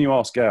 please, can you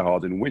ask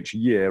Gerhard in which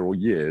year or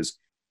years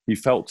he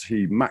felt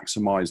he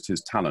maximised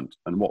his talent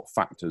and what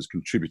factors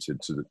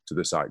contributed to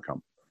this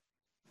outcome?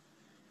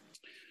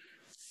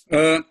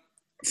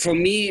 For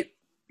me,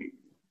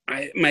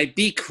 my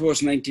peak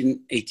was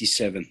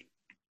 1987.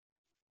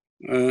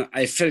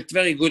 I felt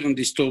very good on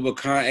this turbo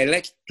car. I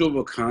liked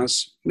turbo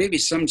cars. Maybe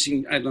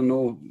something, I don't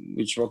know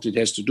what it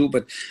has to do,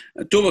 but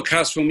turbo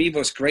cars for me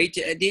was great.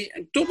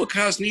 Turbo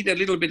cars need a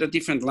little bit of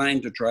different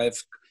line to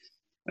drive.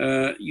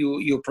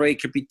 You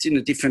brake a bit in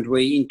a different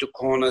way into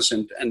corners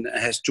and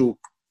has to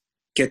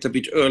get a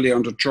bit early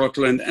on the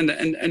throttle and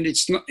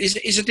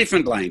it's a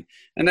different line.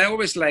 And I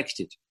always liked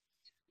it.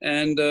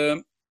 And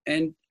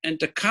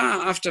the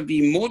car, after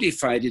we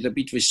modified it a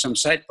bit with some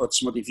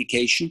sidepods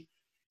modification,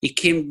 it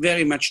came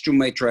very much to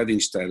my driving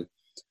style.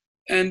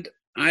 And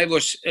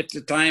at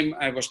the time,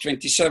 I was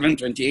 27,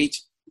 28,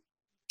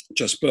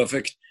 just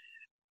perfect.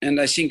 And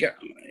I think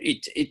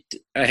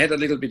I had a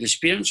little bit of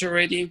experience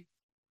already.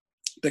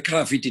 The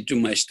car fitted to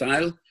my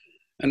style.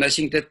 And I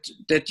think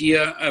that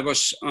year I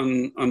was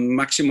on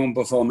maximum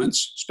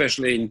performance,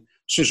 especially in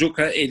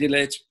Suzuka,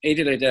 Adelaide.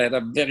 Adelaide, I had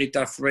a very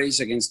tough race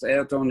against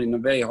Ayrton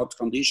in very hot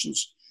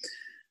conditions.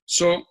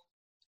 So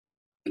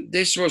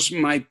this was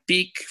my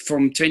peak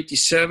from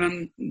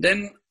 27.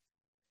 Then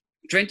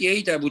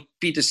 28, I would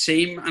be the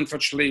same.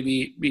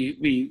 Unfortunately,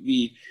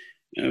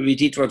 We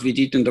did what we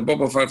did in the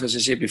Boberwald, as I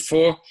said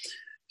before.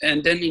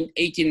 And then in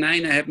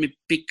 89, I had my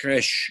big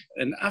crash.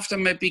 And after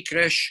my big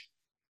crash,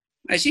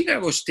 I think I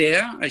was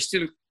there. I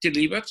still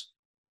delivered.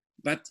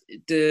 But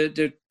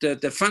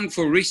the fun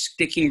for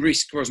taking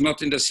risk was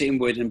not in the same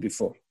way than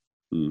before.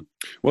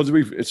 Well,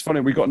 it's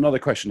funny, we got another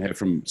question here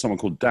from someone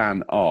called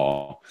Dan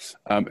R,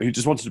 who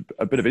just wanted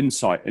a bit of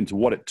insight into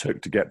what it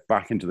took to get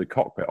back into the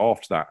cockpit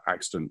after that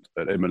accident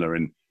at Imola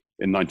in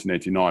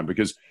 1989,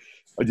 because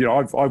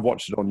I've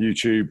watched it on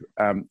YouTube.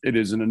 It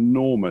is an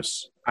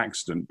enormous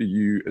accident.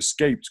 You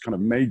escaped kind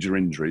of major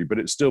injury, but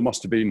it still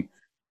must have been,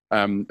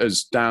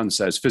 as Dan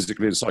says,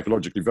 physically and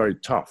psychologically very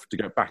tough to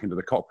get back into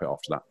the cockpit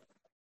after that.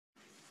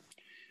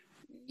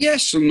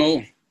 Yes and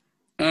no.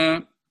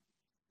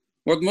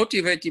 What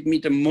motivated me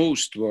the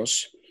most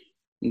was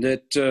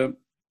that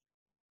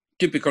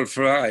typical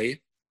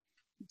Ferrari,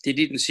 they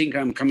didn't think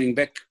I'm coming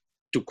back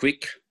too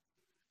quick.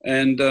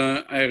 And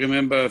I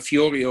remember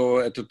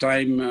Fiorio at the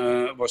time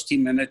was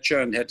team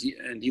manager, and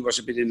he was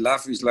a bit in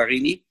love with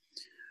Larini.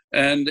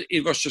 And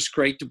it was just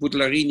great to put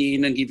Larini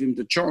in and give him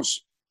the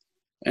chance.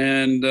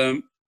 And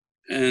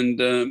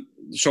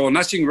so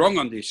nothing wrong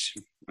on this.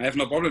 I have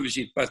no problem with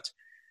it, but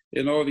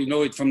we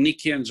know it from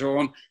Nicky and so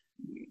on.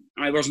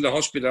 I was in the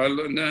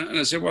hospital, and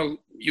I said, well,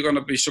 you're going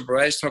to be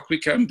surprised how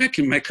quick I'm back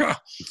in my car.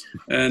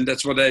 And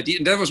that's what I did.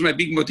 And that was my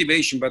big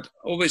motivation. But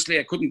obviously,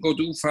 I couldn't go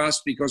too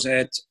fast because I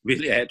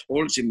had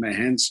holes in my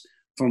hands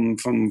from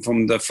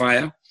the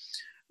fire.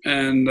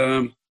 And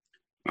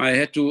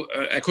I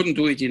couldn't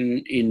do it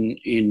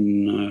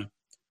in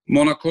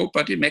Monaco,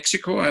 but in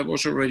Mexico, I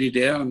was already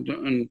there.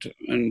 And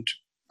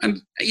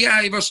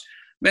yeah, it was,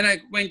 when I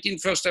went in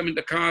first time in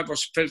the car,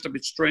 felt a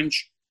bit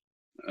strange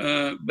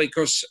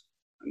because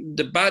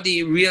the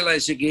body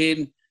realized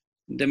again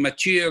the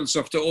materials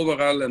of the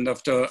overall and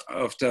of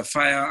the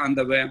fire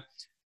underwear.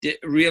 They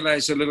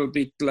realize a little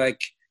bit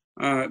like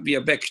we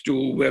are back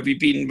to where we've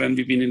been when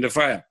we've been in the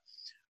fire.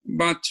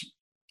 But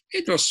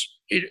it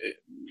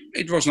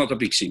was not a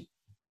big thing.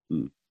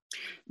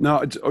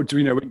 Now,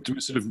 we're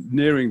sort of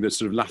nearing the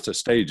sort of latter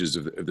stages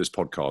of this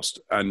podcast,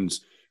 and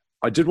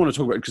I did want to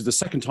talk about, because the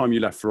second time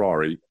you left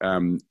Ferrari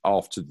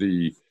after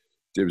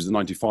it was the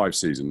 95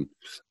 season.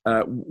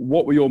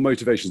 What were your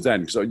motivations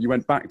then? Because you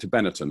went back to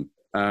Benetton.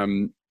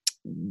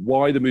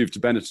 Why the move to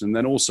Benetton? And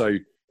then also,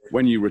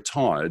 when you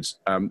retired,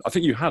 I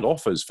think you had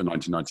offers for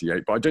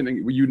 1998, but I don't think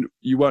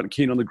you weren't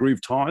keen on the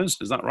groove tyres.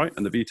 Is that right?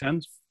 And the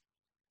V10s?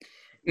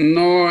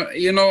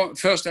 No,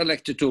 first I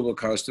liked the turbo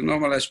cars. The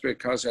normal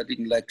aspirated cars I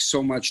didn't like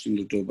so much than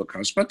the turbo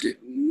cars, but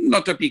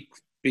not a big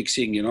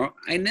thing,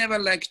 I never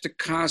liked the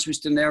cars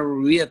with the narrow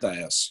rear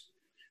tires,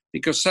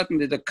 because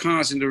suddenly the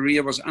cars in the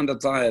rear was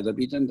under-tired a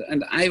bit.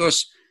 And I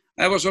was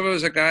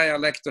always a guy, I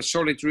liked the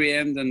solid rear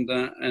end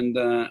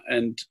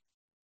and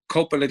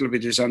cope a little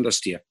bit with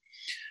understeer.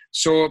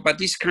 So, but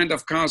this kind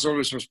of cars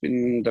always has been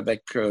in the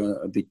back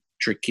a bit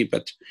tricky.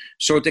 But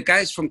so the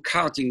guys from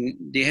karting,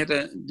 they had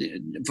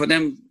for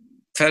them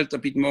felt a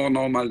bit more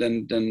normal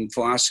than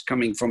for us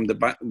coming from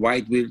the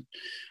wide wheel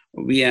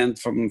end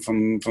from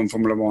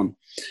Formula One.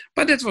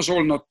 But that was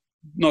all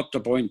not the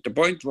point. The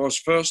point was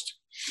first,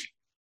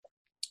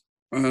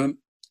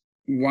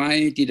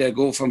 why did I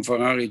go from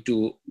Ferrari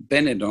to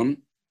Benetton?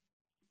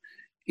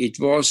 It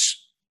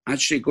was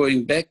actually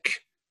going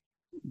back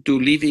to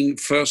leaving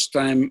first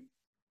time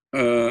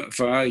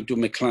Ferrari to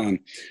McLaren.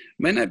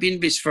 When I've been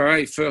with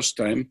Ferrari first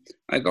time,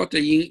 I got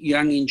a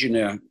young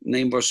engineer.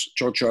 Name was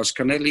Giorgio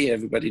Ascanelli.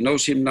 Everybody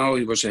knows him now.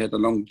 He had a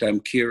long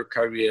time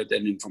career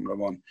then in Formula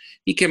One.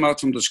 He came out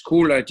from the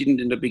school.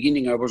 In the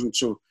beginning, I wasn't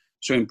so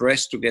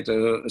impressed to get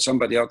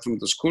somebody out from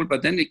the school.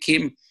 But then it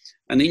came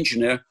an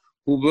engineer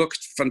who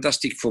worked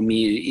fantastic for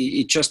me.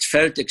 It just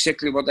felt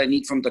exactly what I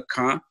need from the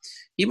car.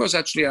 He was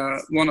actually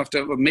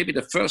maybe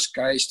the first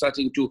guy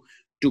starting to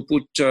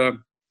put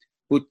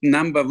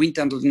wind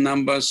tunnel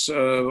numbers,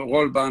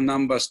 roll bar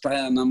numbers,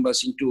 tire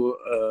numbers into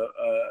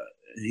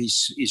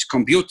his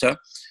computer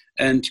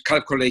and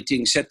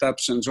calculating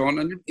setups and so on.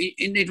 And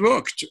it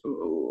worked.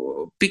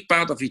 Big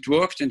part of it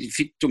worked, and it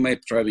fit to my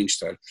driving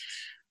style.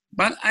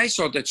 But I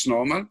thought that's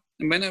normal.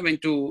 And when I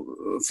went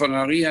to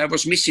Ferrari, I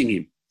was missing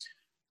him.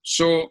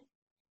 So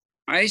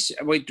I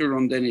went to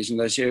Ron Dennis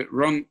and I said,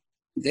 Ron,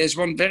 there's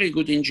one very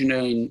good engineer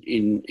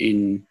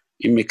in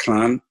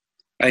McLaren,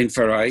 in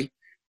Ferrari.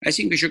 I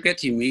think we should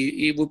get him.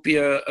 He would be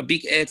a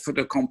big add for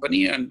the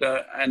company, and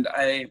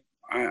I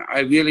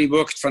really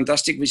worked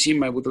fantastic with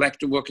him. I would like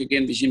to work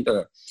again with him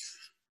there.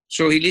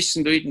 So he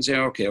listened to it and said,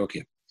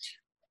 okay.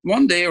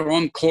 One day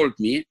Ron called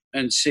me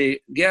and said,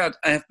 Gerhard,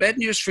 I have bad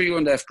news for you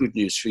and I have good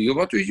news for you.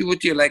 What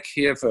would you like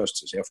here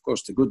first? I say, of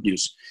course, the good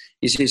news.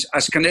 He says,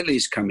 Ascanelli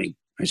is coming.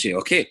 I say,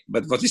 okay,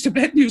 but what is the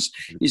bad news?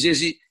 He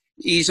says,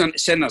 he's on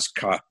Senna's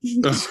car.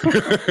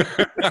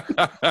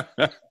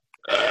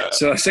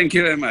 So thank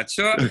you very much.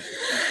 So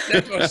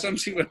that was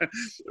something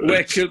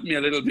where killed me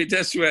a little bit.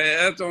 That's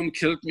where Ayrton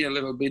killed me a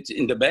little bit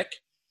in the back.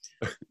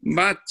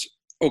 But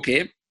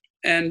okay.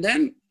 And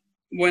then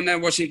when I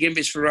was again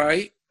with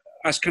Ferrari,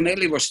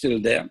 Ascanelli was still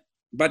there,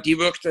 but he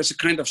worked as a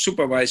kind of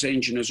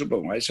engineer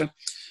supervisor.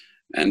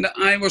 And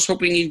I was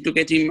hoping to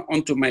get him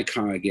onto my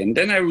car again.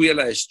 Then I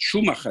realized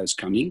Schumacher is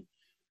coming.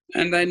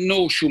 And I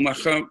know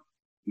Schumacher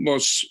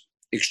was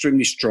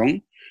extremely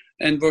strong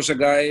and was a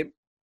guy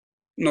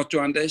not to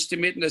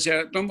underestimate. And I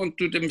said, I don't want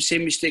to do the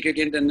same mistake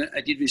again than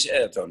I did with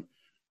Ayrton.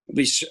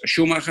 With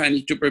Schumacher, I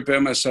need to prepare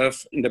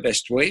myself in the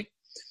best way.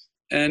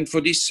 And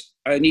for this,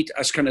 I need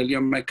Ascanelli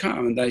on my car.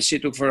 And I say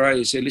to Ferrari,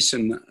 I say,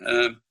 listen,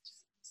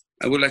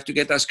 I would like to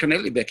get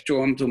Ascanelli back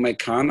onto my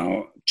car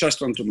now,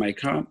 just onto my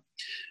car.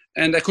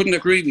 And I couldn't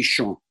agree with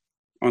Sean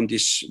on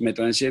this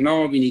matter. I said,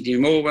 no, we need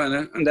him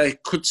over. And I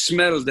could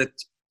smell that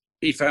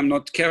if I'm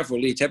not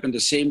careful, it happened the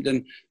same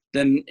than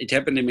it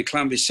happened in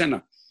McLaren with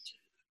Senna.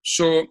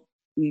 So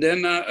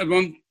then at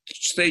one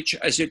stage,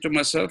 I said to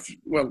myself,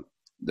 well,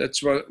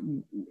 that's what,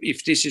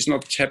 if this is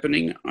not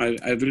happening,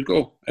 I will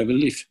go, I will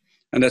leave.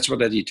 And that's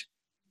what I did.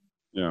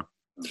 Yeah.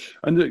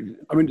 And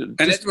I mean, and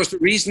that was the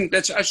reason,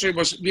 that's actually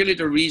was really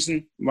the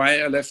reason why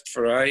I left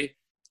Ferrari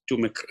to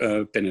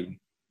Maranello.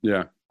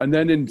 Yeah. And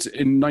then in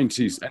end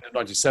of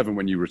 97,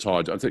 when you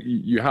retired, I think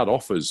you had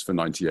offers for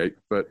 98,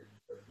 but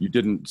you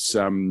didn't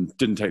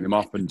take them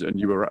up, and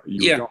you were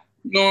gone.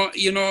 No,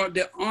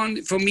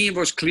 for me it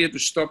was clear to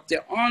stop.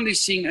 The only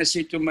thing I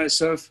said to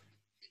myself,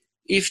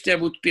 if there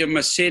would be a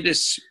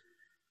Mercedes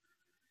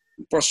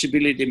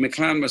possibility,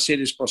 McLaren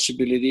Mercedes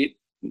possibility,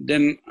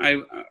 then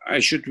I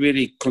should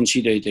really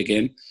consider it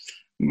again.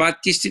 But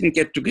this didn't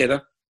get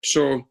together,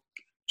 so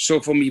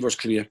for me it was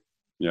clear.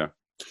 Yeah.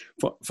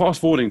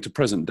 Fast forwarding to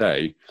present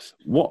day,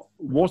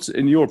 what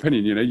in your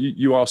opinion,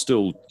 you are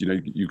still,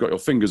 you've got your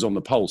fingers on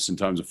the pulse in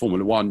terms of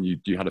Formula One. You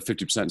had a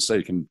 50%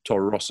 stake in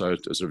Toro Rosso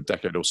a sort of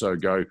decade or so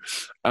ago.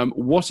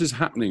 What is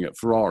happening at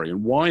Ferrari,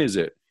 and why is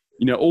it,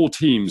 all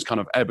teams kind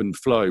of ebb and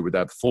flow with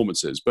their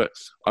performances, but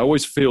I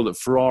always feel that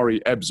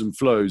Ferrari ebbs and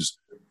flows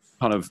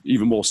kind of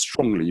even more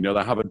strongly.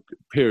 They have a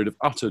period of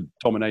utter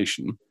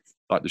domination,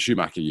 like the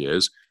Schumacher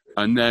years,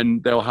 and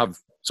then they'll have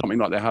something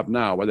like they have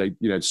now, where they,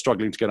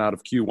 struggling to get out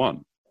of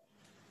Q1.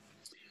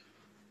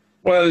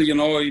 Well, you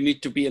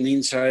need to be an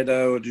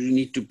insider, or you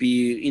need to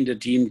be in the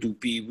team to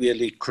be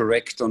really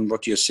correct on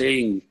what you're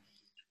saying.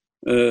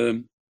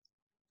 I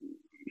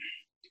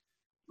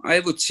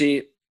would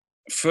say,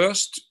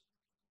 first,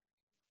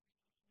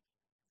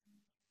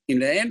 in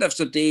the end of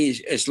the day,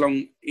 as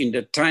long in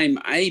the time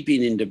I've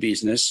been in the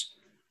business,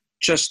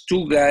 just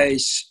two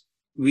guys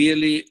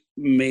really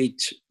made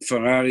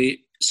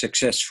Ferrari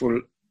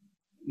successful,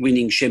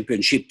 winning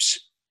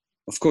championships.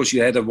 Of course,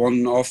 you had a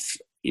one-off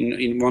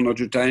in one or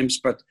two times,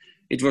 but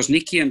it was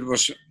Nicky and it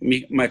was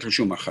Michael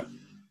Schumacher.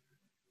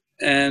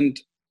 And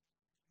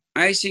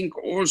I think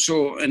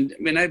also, and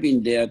when I've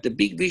been there, the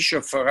big wish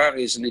of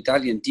Ferrari as an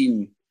Italian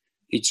team,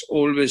 it's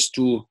always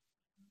to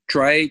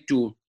try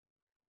to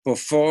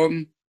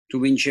perform to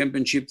win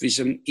championship with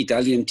an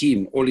Italian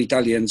team, all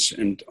Italians,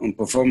 and on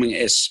performing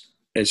as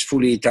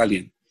fully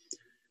Italian.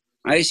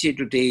 I say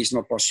today is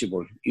not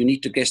possible. You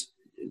need to guess.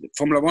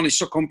 Formula One is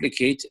so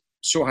complicated,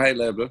 so high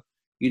level.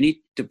 You need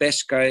the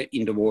best guy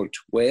in the world.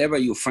 Wherever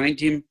you find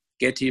him,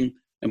 get him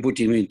and put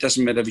him in. It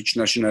doesn't matter which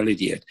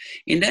nationality yet.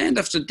 In the end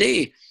of the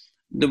day,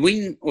 the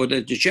win or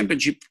the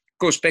championship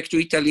goes back to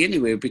Italy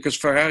anyway, because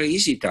Ferrari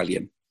is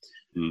Italian.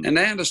 Mm. And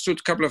I understood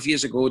a couple of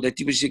years ago that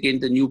it was again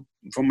the new,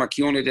 from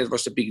Macchione, that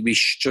was the big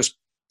wish, just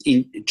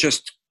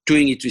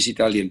doing it with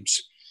Italians.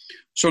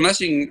 So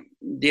nothing,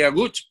 they are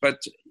good,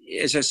 but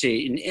as I say,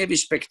 in every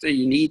spectre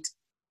you need,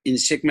 in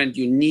segment,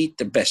 you need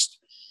the best.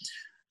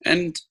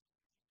 And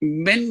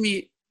when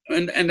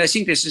and I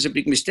think this is a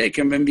big mistake,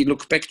 and when we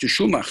look back to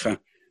Schumacher,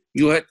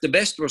 you had the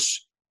best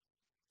was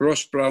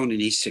Ross Brown in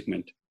his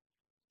segment.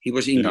 He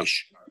was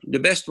English. Yeah. The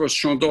best was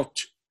Jean Dott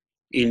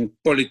in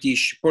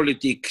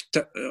politique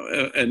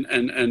and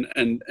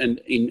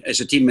in as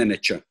a team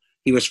manager.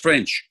 He was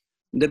French.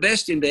 The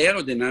best in the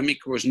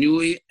aerodynamic was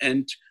Newey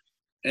and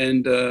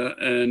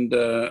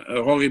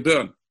Rory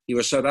Byrne. He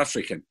was South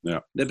African. Yeah.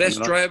 The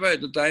best driver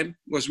at the time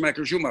was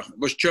Michael Schumacher,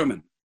 was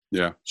German.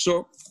 Yeah.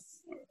 So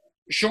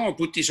Jean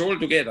put this all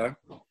together,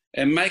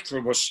 and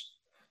Michael was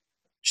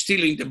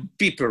stealing the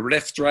people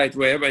left, right,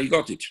 wherever he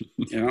got it.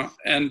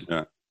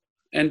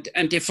 And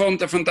they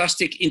formed a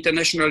fantastic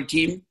international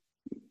team,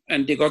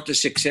 and they got the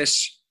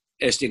success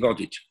as they got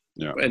it.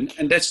 Yeah.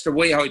 And that's the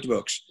way how it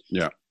works.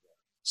 Yeah.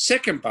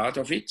 Second part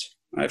of it,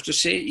 I have to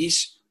say,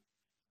 is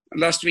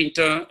last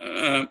winter,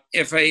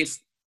 FIA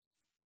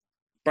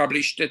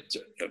published that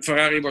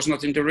Ferrari was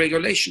not in the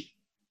regulation.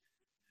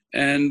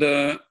 And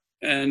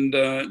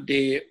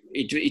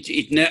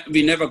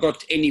we never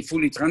got any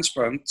fully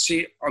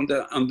transparency on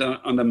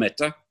the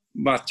matter,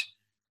 but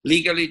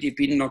legally they've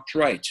been not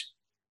right.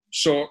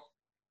 So,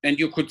 and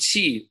you could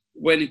see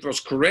when it was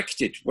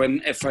corrected,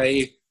 when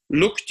FIA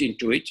looked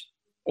into it,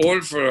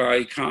 all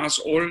Ferrari cars,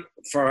 all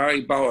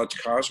Ferrari-powered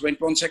cars went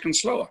 1 second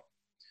slower.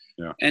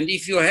 Yeah. And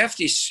if you have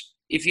this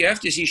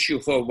issue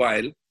for a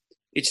while,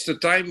 it's the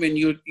time when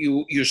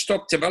you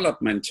stop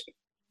development,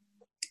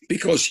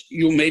 because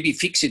you maybe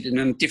fix it in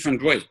a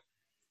different way.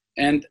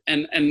 And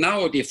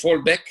now they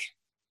fall back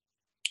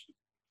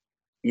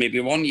maybe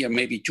 1 year,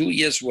 maybe 2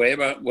 years,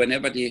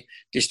 whenever they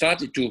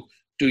started to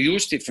to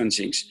use different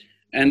things.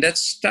 And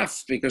that's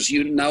tough because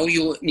you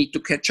need to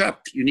catch up.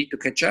 You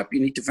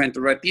need to find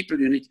the right people.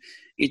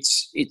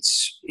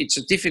 It's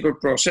a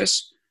difficult process.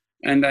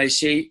 And I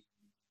say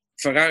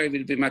Ferrari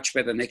will be much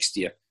better next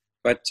year.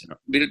 But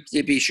will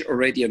they be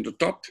already on the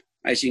top?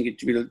 I think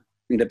it will,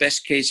 in the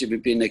best case, it will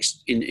be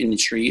next in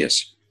 3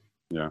 years.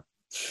 Yeah.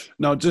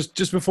 Now,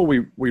 just before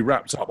we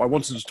wrapped up, I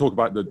wanted to talk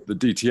about the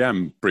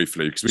DTM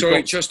briefly.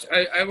 Sorry,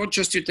 I want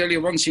just to tell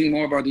you one thing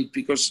more about it,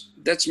 because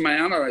that's my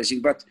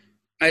analyzing. But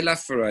I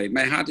love Ferrari.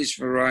 My heart is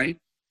Ferrari.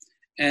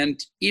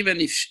 And even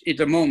if at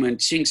the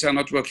moment things are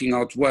not working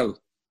out well,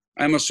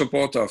 I'm a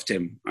supporter of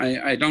them.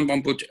 I don't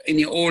want to put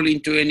any all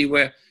into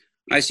anywhere.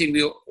 I think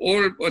we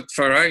all, what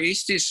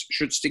Ferraristas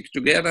should stick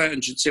together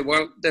and should say,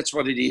 well, that's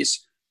what it is.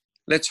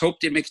 Let's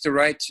hope they make the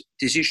right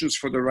decisions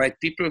for the right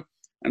people.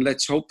 And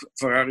let's hope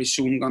Ferrari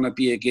soon going to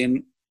be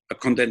again a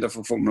contender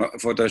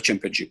for the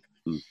championship.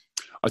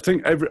 I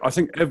think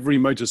every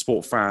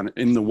motorsport fan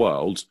in the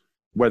world,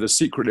 whether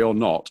secretly or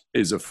not,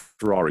 is a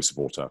Ferrari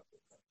supporter,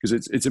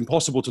 because it's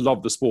impossible to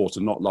love the sport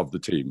and not love the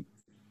team.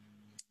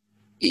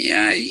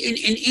 Yeah,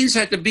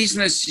 inside the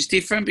business is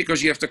different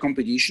because you have the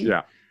competition.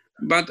 Yeah.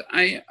 But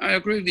I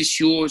agree with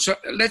you. So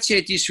let's say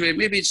it this way.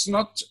 Maybe it's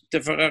not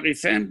the Ferrari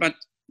fan, but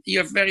you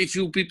have very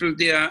few people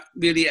there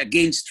really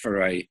against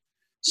Ferrari.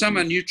 Some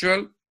are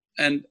neutral,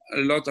 and a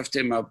lot of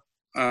them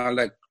are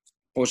like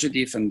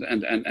positive and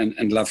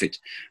love it.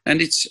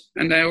 And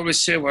I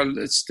always say, well,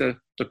 it's the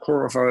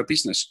core of our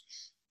business.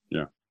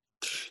 Yeah.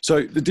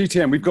 So the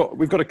DTM,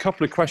 we've got a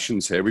couple of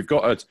questions here. We've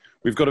got a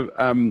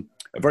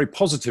very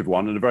positive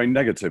one and a very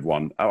negative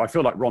one. I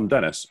feel like Ron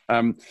Dennis.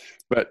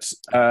 Let's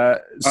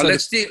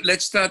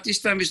start this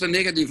time with the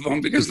negative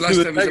one, because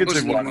last time was the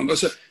positive one.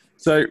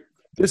 So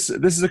this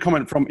is a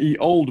comment from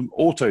Old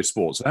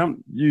Autosports. I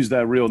haven't used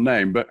their real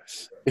name, but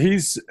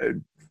he's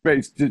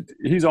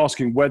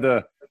asking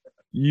whether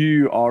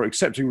you are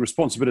accepting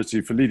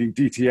responsibility for leading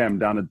DTM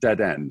down a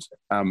dead end,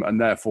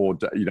 and therefore,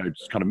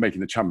 just kind of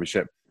making the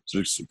championship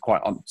sort of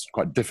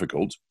quite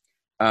difficult.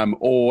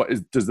 Or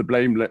does the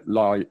blame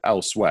lie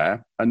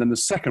elsewhere? And then the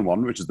second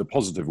one, which is the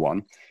positive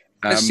one.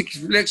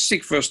 Let's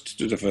stick first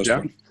to the first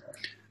one.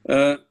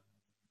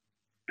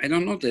 I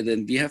don't know that.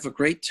 And we have a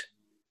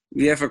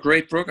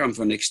great program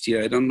for next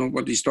year. I don't know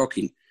what he's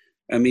talking.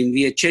 I mean,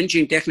 we are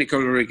changing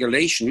technical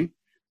regulation,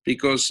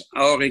 because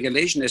our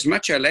regulation, as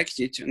much I liked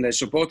it and I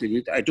supported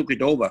it, I took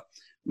it over.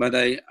 But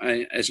I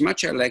as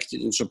much I liked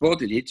it and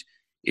supported it,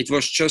 it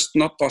was just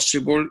not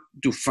possible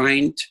to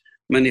find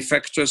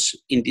manufacturers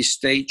in this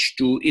stage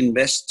to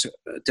invest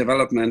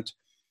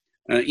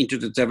into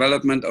the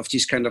development of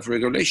this kind of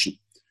regulation.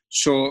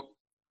 So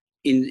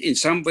in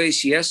some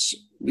ways, yes,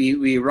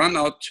 we run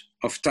out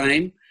of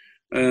time,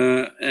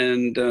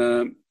 and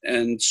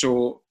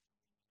so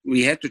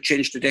we had to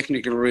change the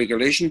technical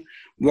regulation,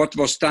 what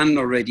was done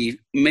already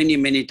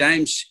many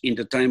times in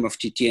the time of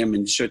DTM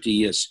in 30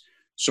 years.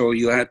 So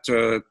you had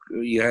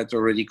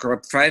already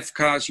Group 5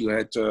 cars, you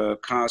had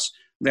cars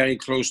very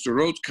close to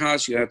road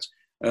cars, you had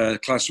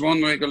Class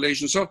 1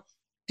 regulation, so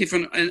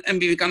different,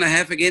 and we're going to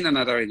have again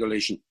another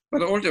regulation.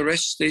 But all the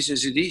rest stays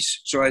as it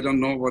is, so I don't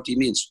know what he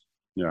means.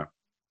 Yeah.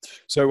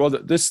 So, well,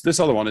 this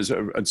other one is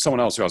someone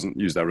else who hasn't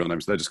used their real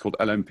names. They're just called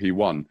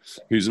LMP1,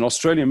 who's an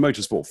Australian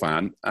motorsport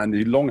fan, and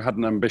he long had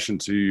an ambition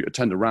to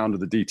attend a round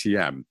of the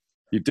DTM.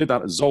 He did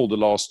that at Zolder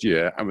last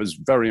year and was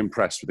very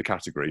impressed with the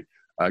category.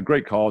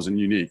 Great cars and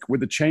unique. With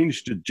the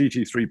change to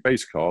GT3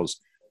 base cars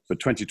for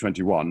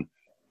 2021,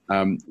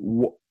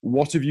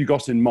 what have you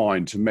got in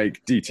mind to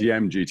make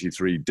DTM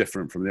GT3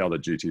 different from the other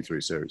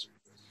GT3 series?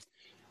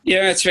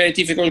 Yeah, it's very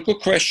difficult. Good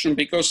question,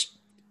 because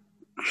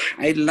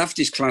I love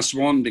this Class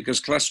 1,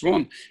 because Class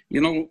 1,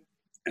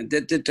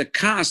 the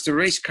cars, the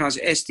race cars,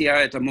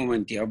 SDI at the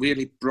moment, they are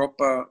really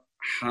proper.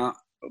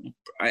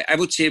 I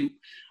would say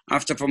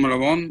after Formula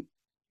 1,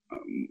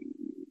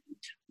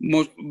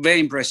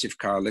 very impressive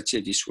car, let's say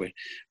it this way.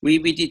 We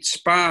did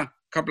Spa a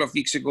couple of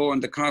weeks ago,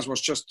 and the cars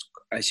was just,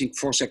 I think,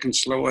 4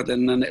 seconds slower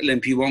than an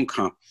LMP1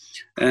 car.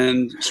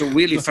 And so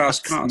really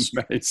fast cars.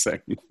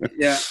 Amazing.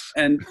 Yeah,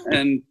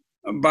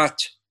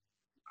 but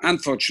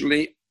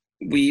unfortunately,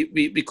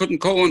 we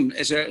couldn't go on,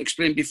 as I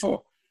explained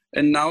before.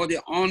 And now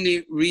the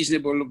only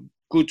reasonable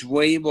good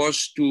way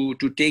was to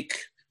take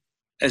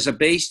as a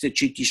base the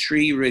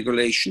GT3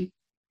 regulation.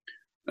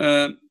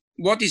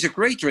 What is a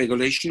great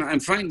regulation?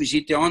 I'm fine with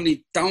it. The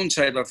only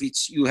downside of it,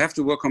 you have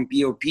to work on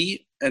BOP.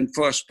 And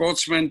for a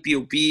sportsman,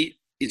 BOP,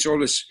 it's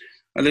always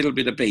a little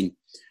bit of pain.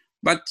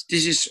 But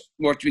this is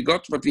what we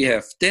got, what we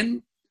have.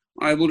 Then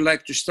I would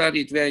like to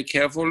study it very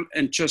careful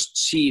and just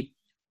see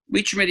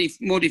which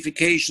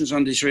modifications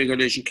on this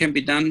regulation can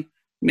be done,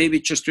 maybe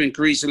just to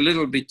increase a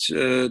little bit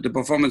the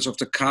performance of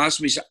the cars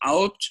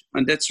without,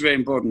 and that's very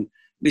important,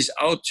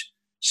 without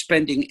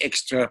spending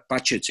extra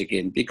budgets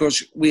again.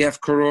 Because we have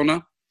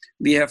Corona,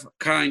 we have a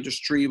car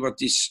industry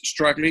what is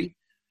struggling.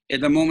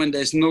 At the moment,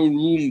 there's no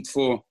room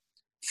for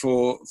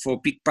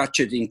big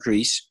budget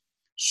increase.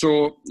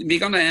 So we're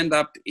going to end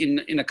up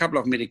in a couple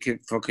of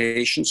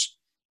modifications,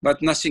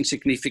 but nothing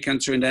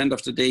significant. So in the end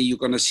of the day, you're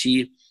going to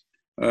see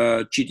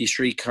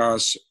GT3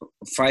 cars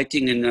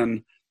fighting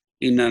in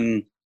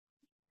an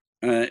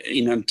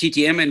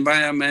TTM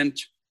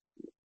environment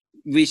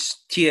with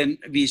TTM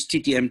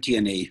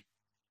TNA.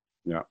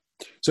 Yeah.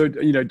 So,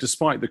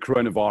 despite the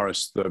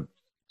coronavirus, the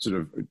sort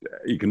of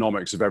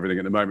economics of everything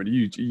at the moment,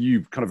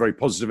 you kind of very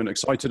positive and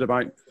excited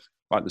about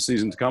the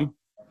season to come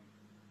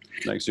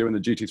next year in the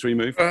GT3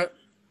 move?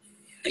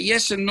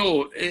 Yes and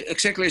no.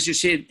 Exactly as you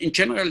said. In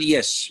general,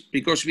 yes,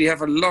 because we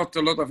have a lot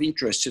of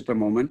interest at the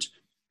moment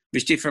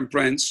with different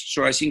brands.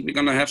 So I think we're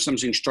going to have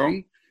something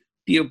strong.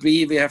 DOP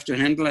we have to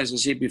handle, as I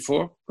said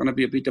before, going to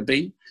be a bit of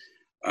pain.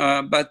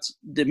 But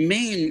the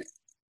main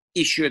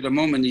issue at the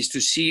moment is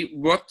to see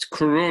what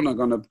Corona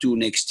going to do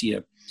next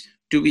year.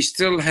 Do we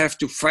still have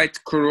to fight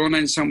Corona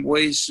in some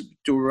ways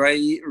to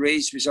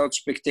race without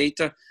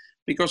spectator?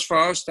 Because for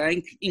us,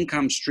 the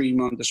income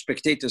stream on the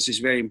spectators is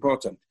very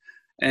important.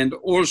 And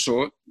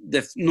also,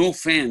 the no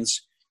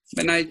fans.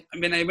 When I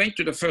went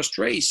to the first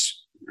race,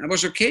 I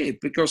was okay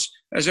because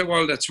I said,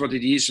 well, that's what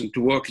it is, and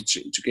to work, it's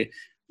okay.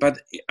 But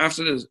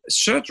after the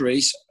third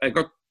race, I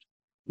got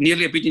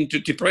nearly a bit into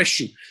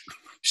depression,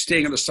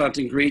 staying on the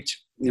starting grid.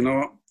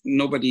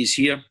 Nobody is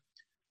here,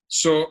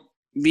 so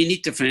we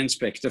need the fans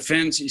back. The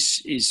fans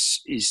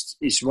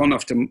is one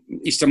of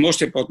the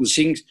most important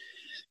things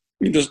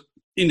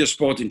in the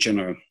sport in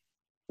general.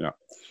 Yeah.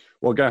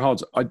 Well,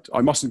 Gerhard,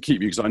 I mustn't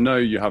keep you because I know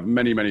you have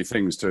many, many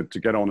things to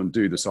get on and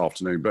do this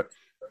afternoon. But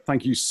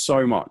thank you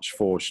so much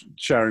for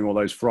sharing all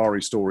those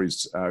Ferrari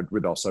stories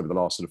with us over the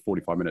last sort of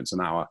 45 minutes, an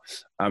hour.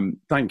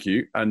 Thank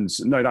you. And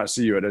no doubt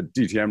see you at a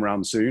DTM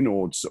round soon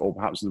or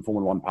perhaps in the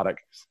Formula One paddock.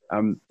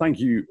 Thank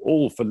you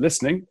all for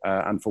listening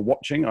and for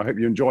watching. I hope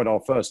you enjoyed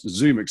our first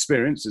Zoom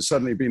experience. It's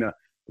certainly been a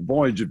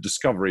voyage of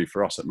discovery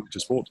for us at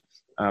Motorsport.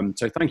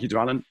 So thank you to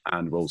Alan,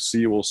 and we'll see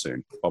you all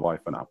soon. Bye-bye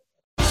for now.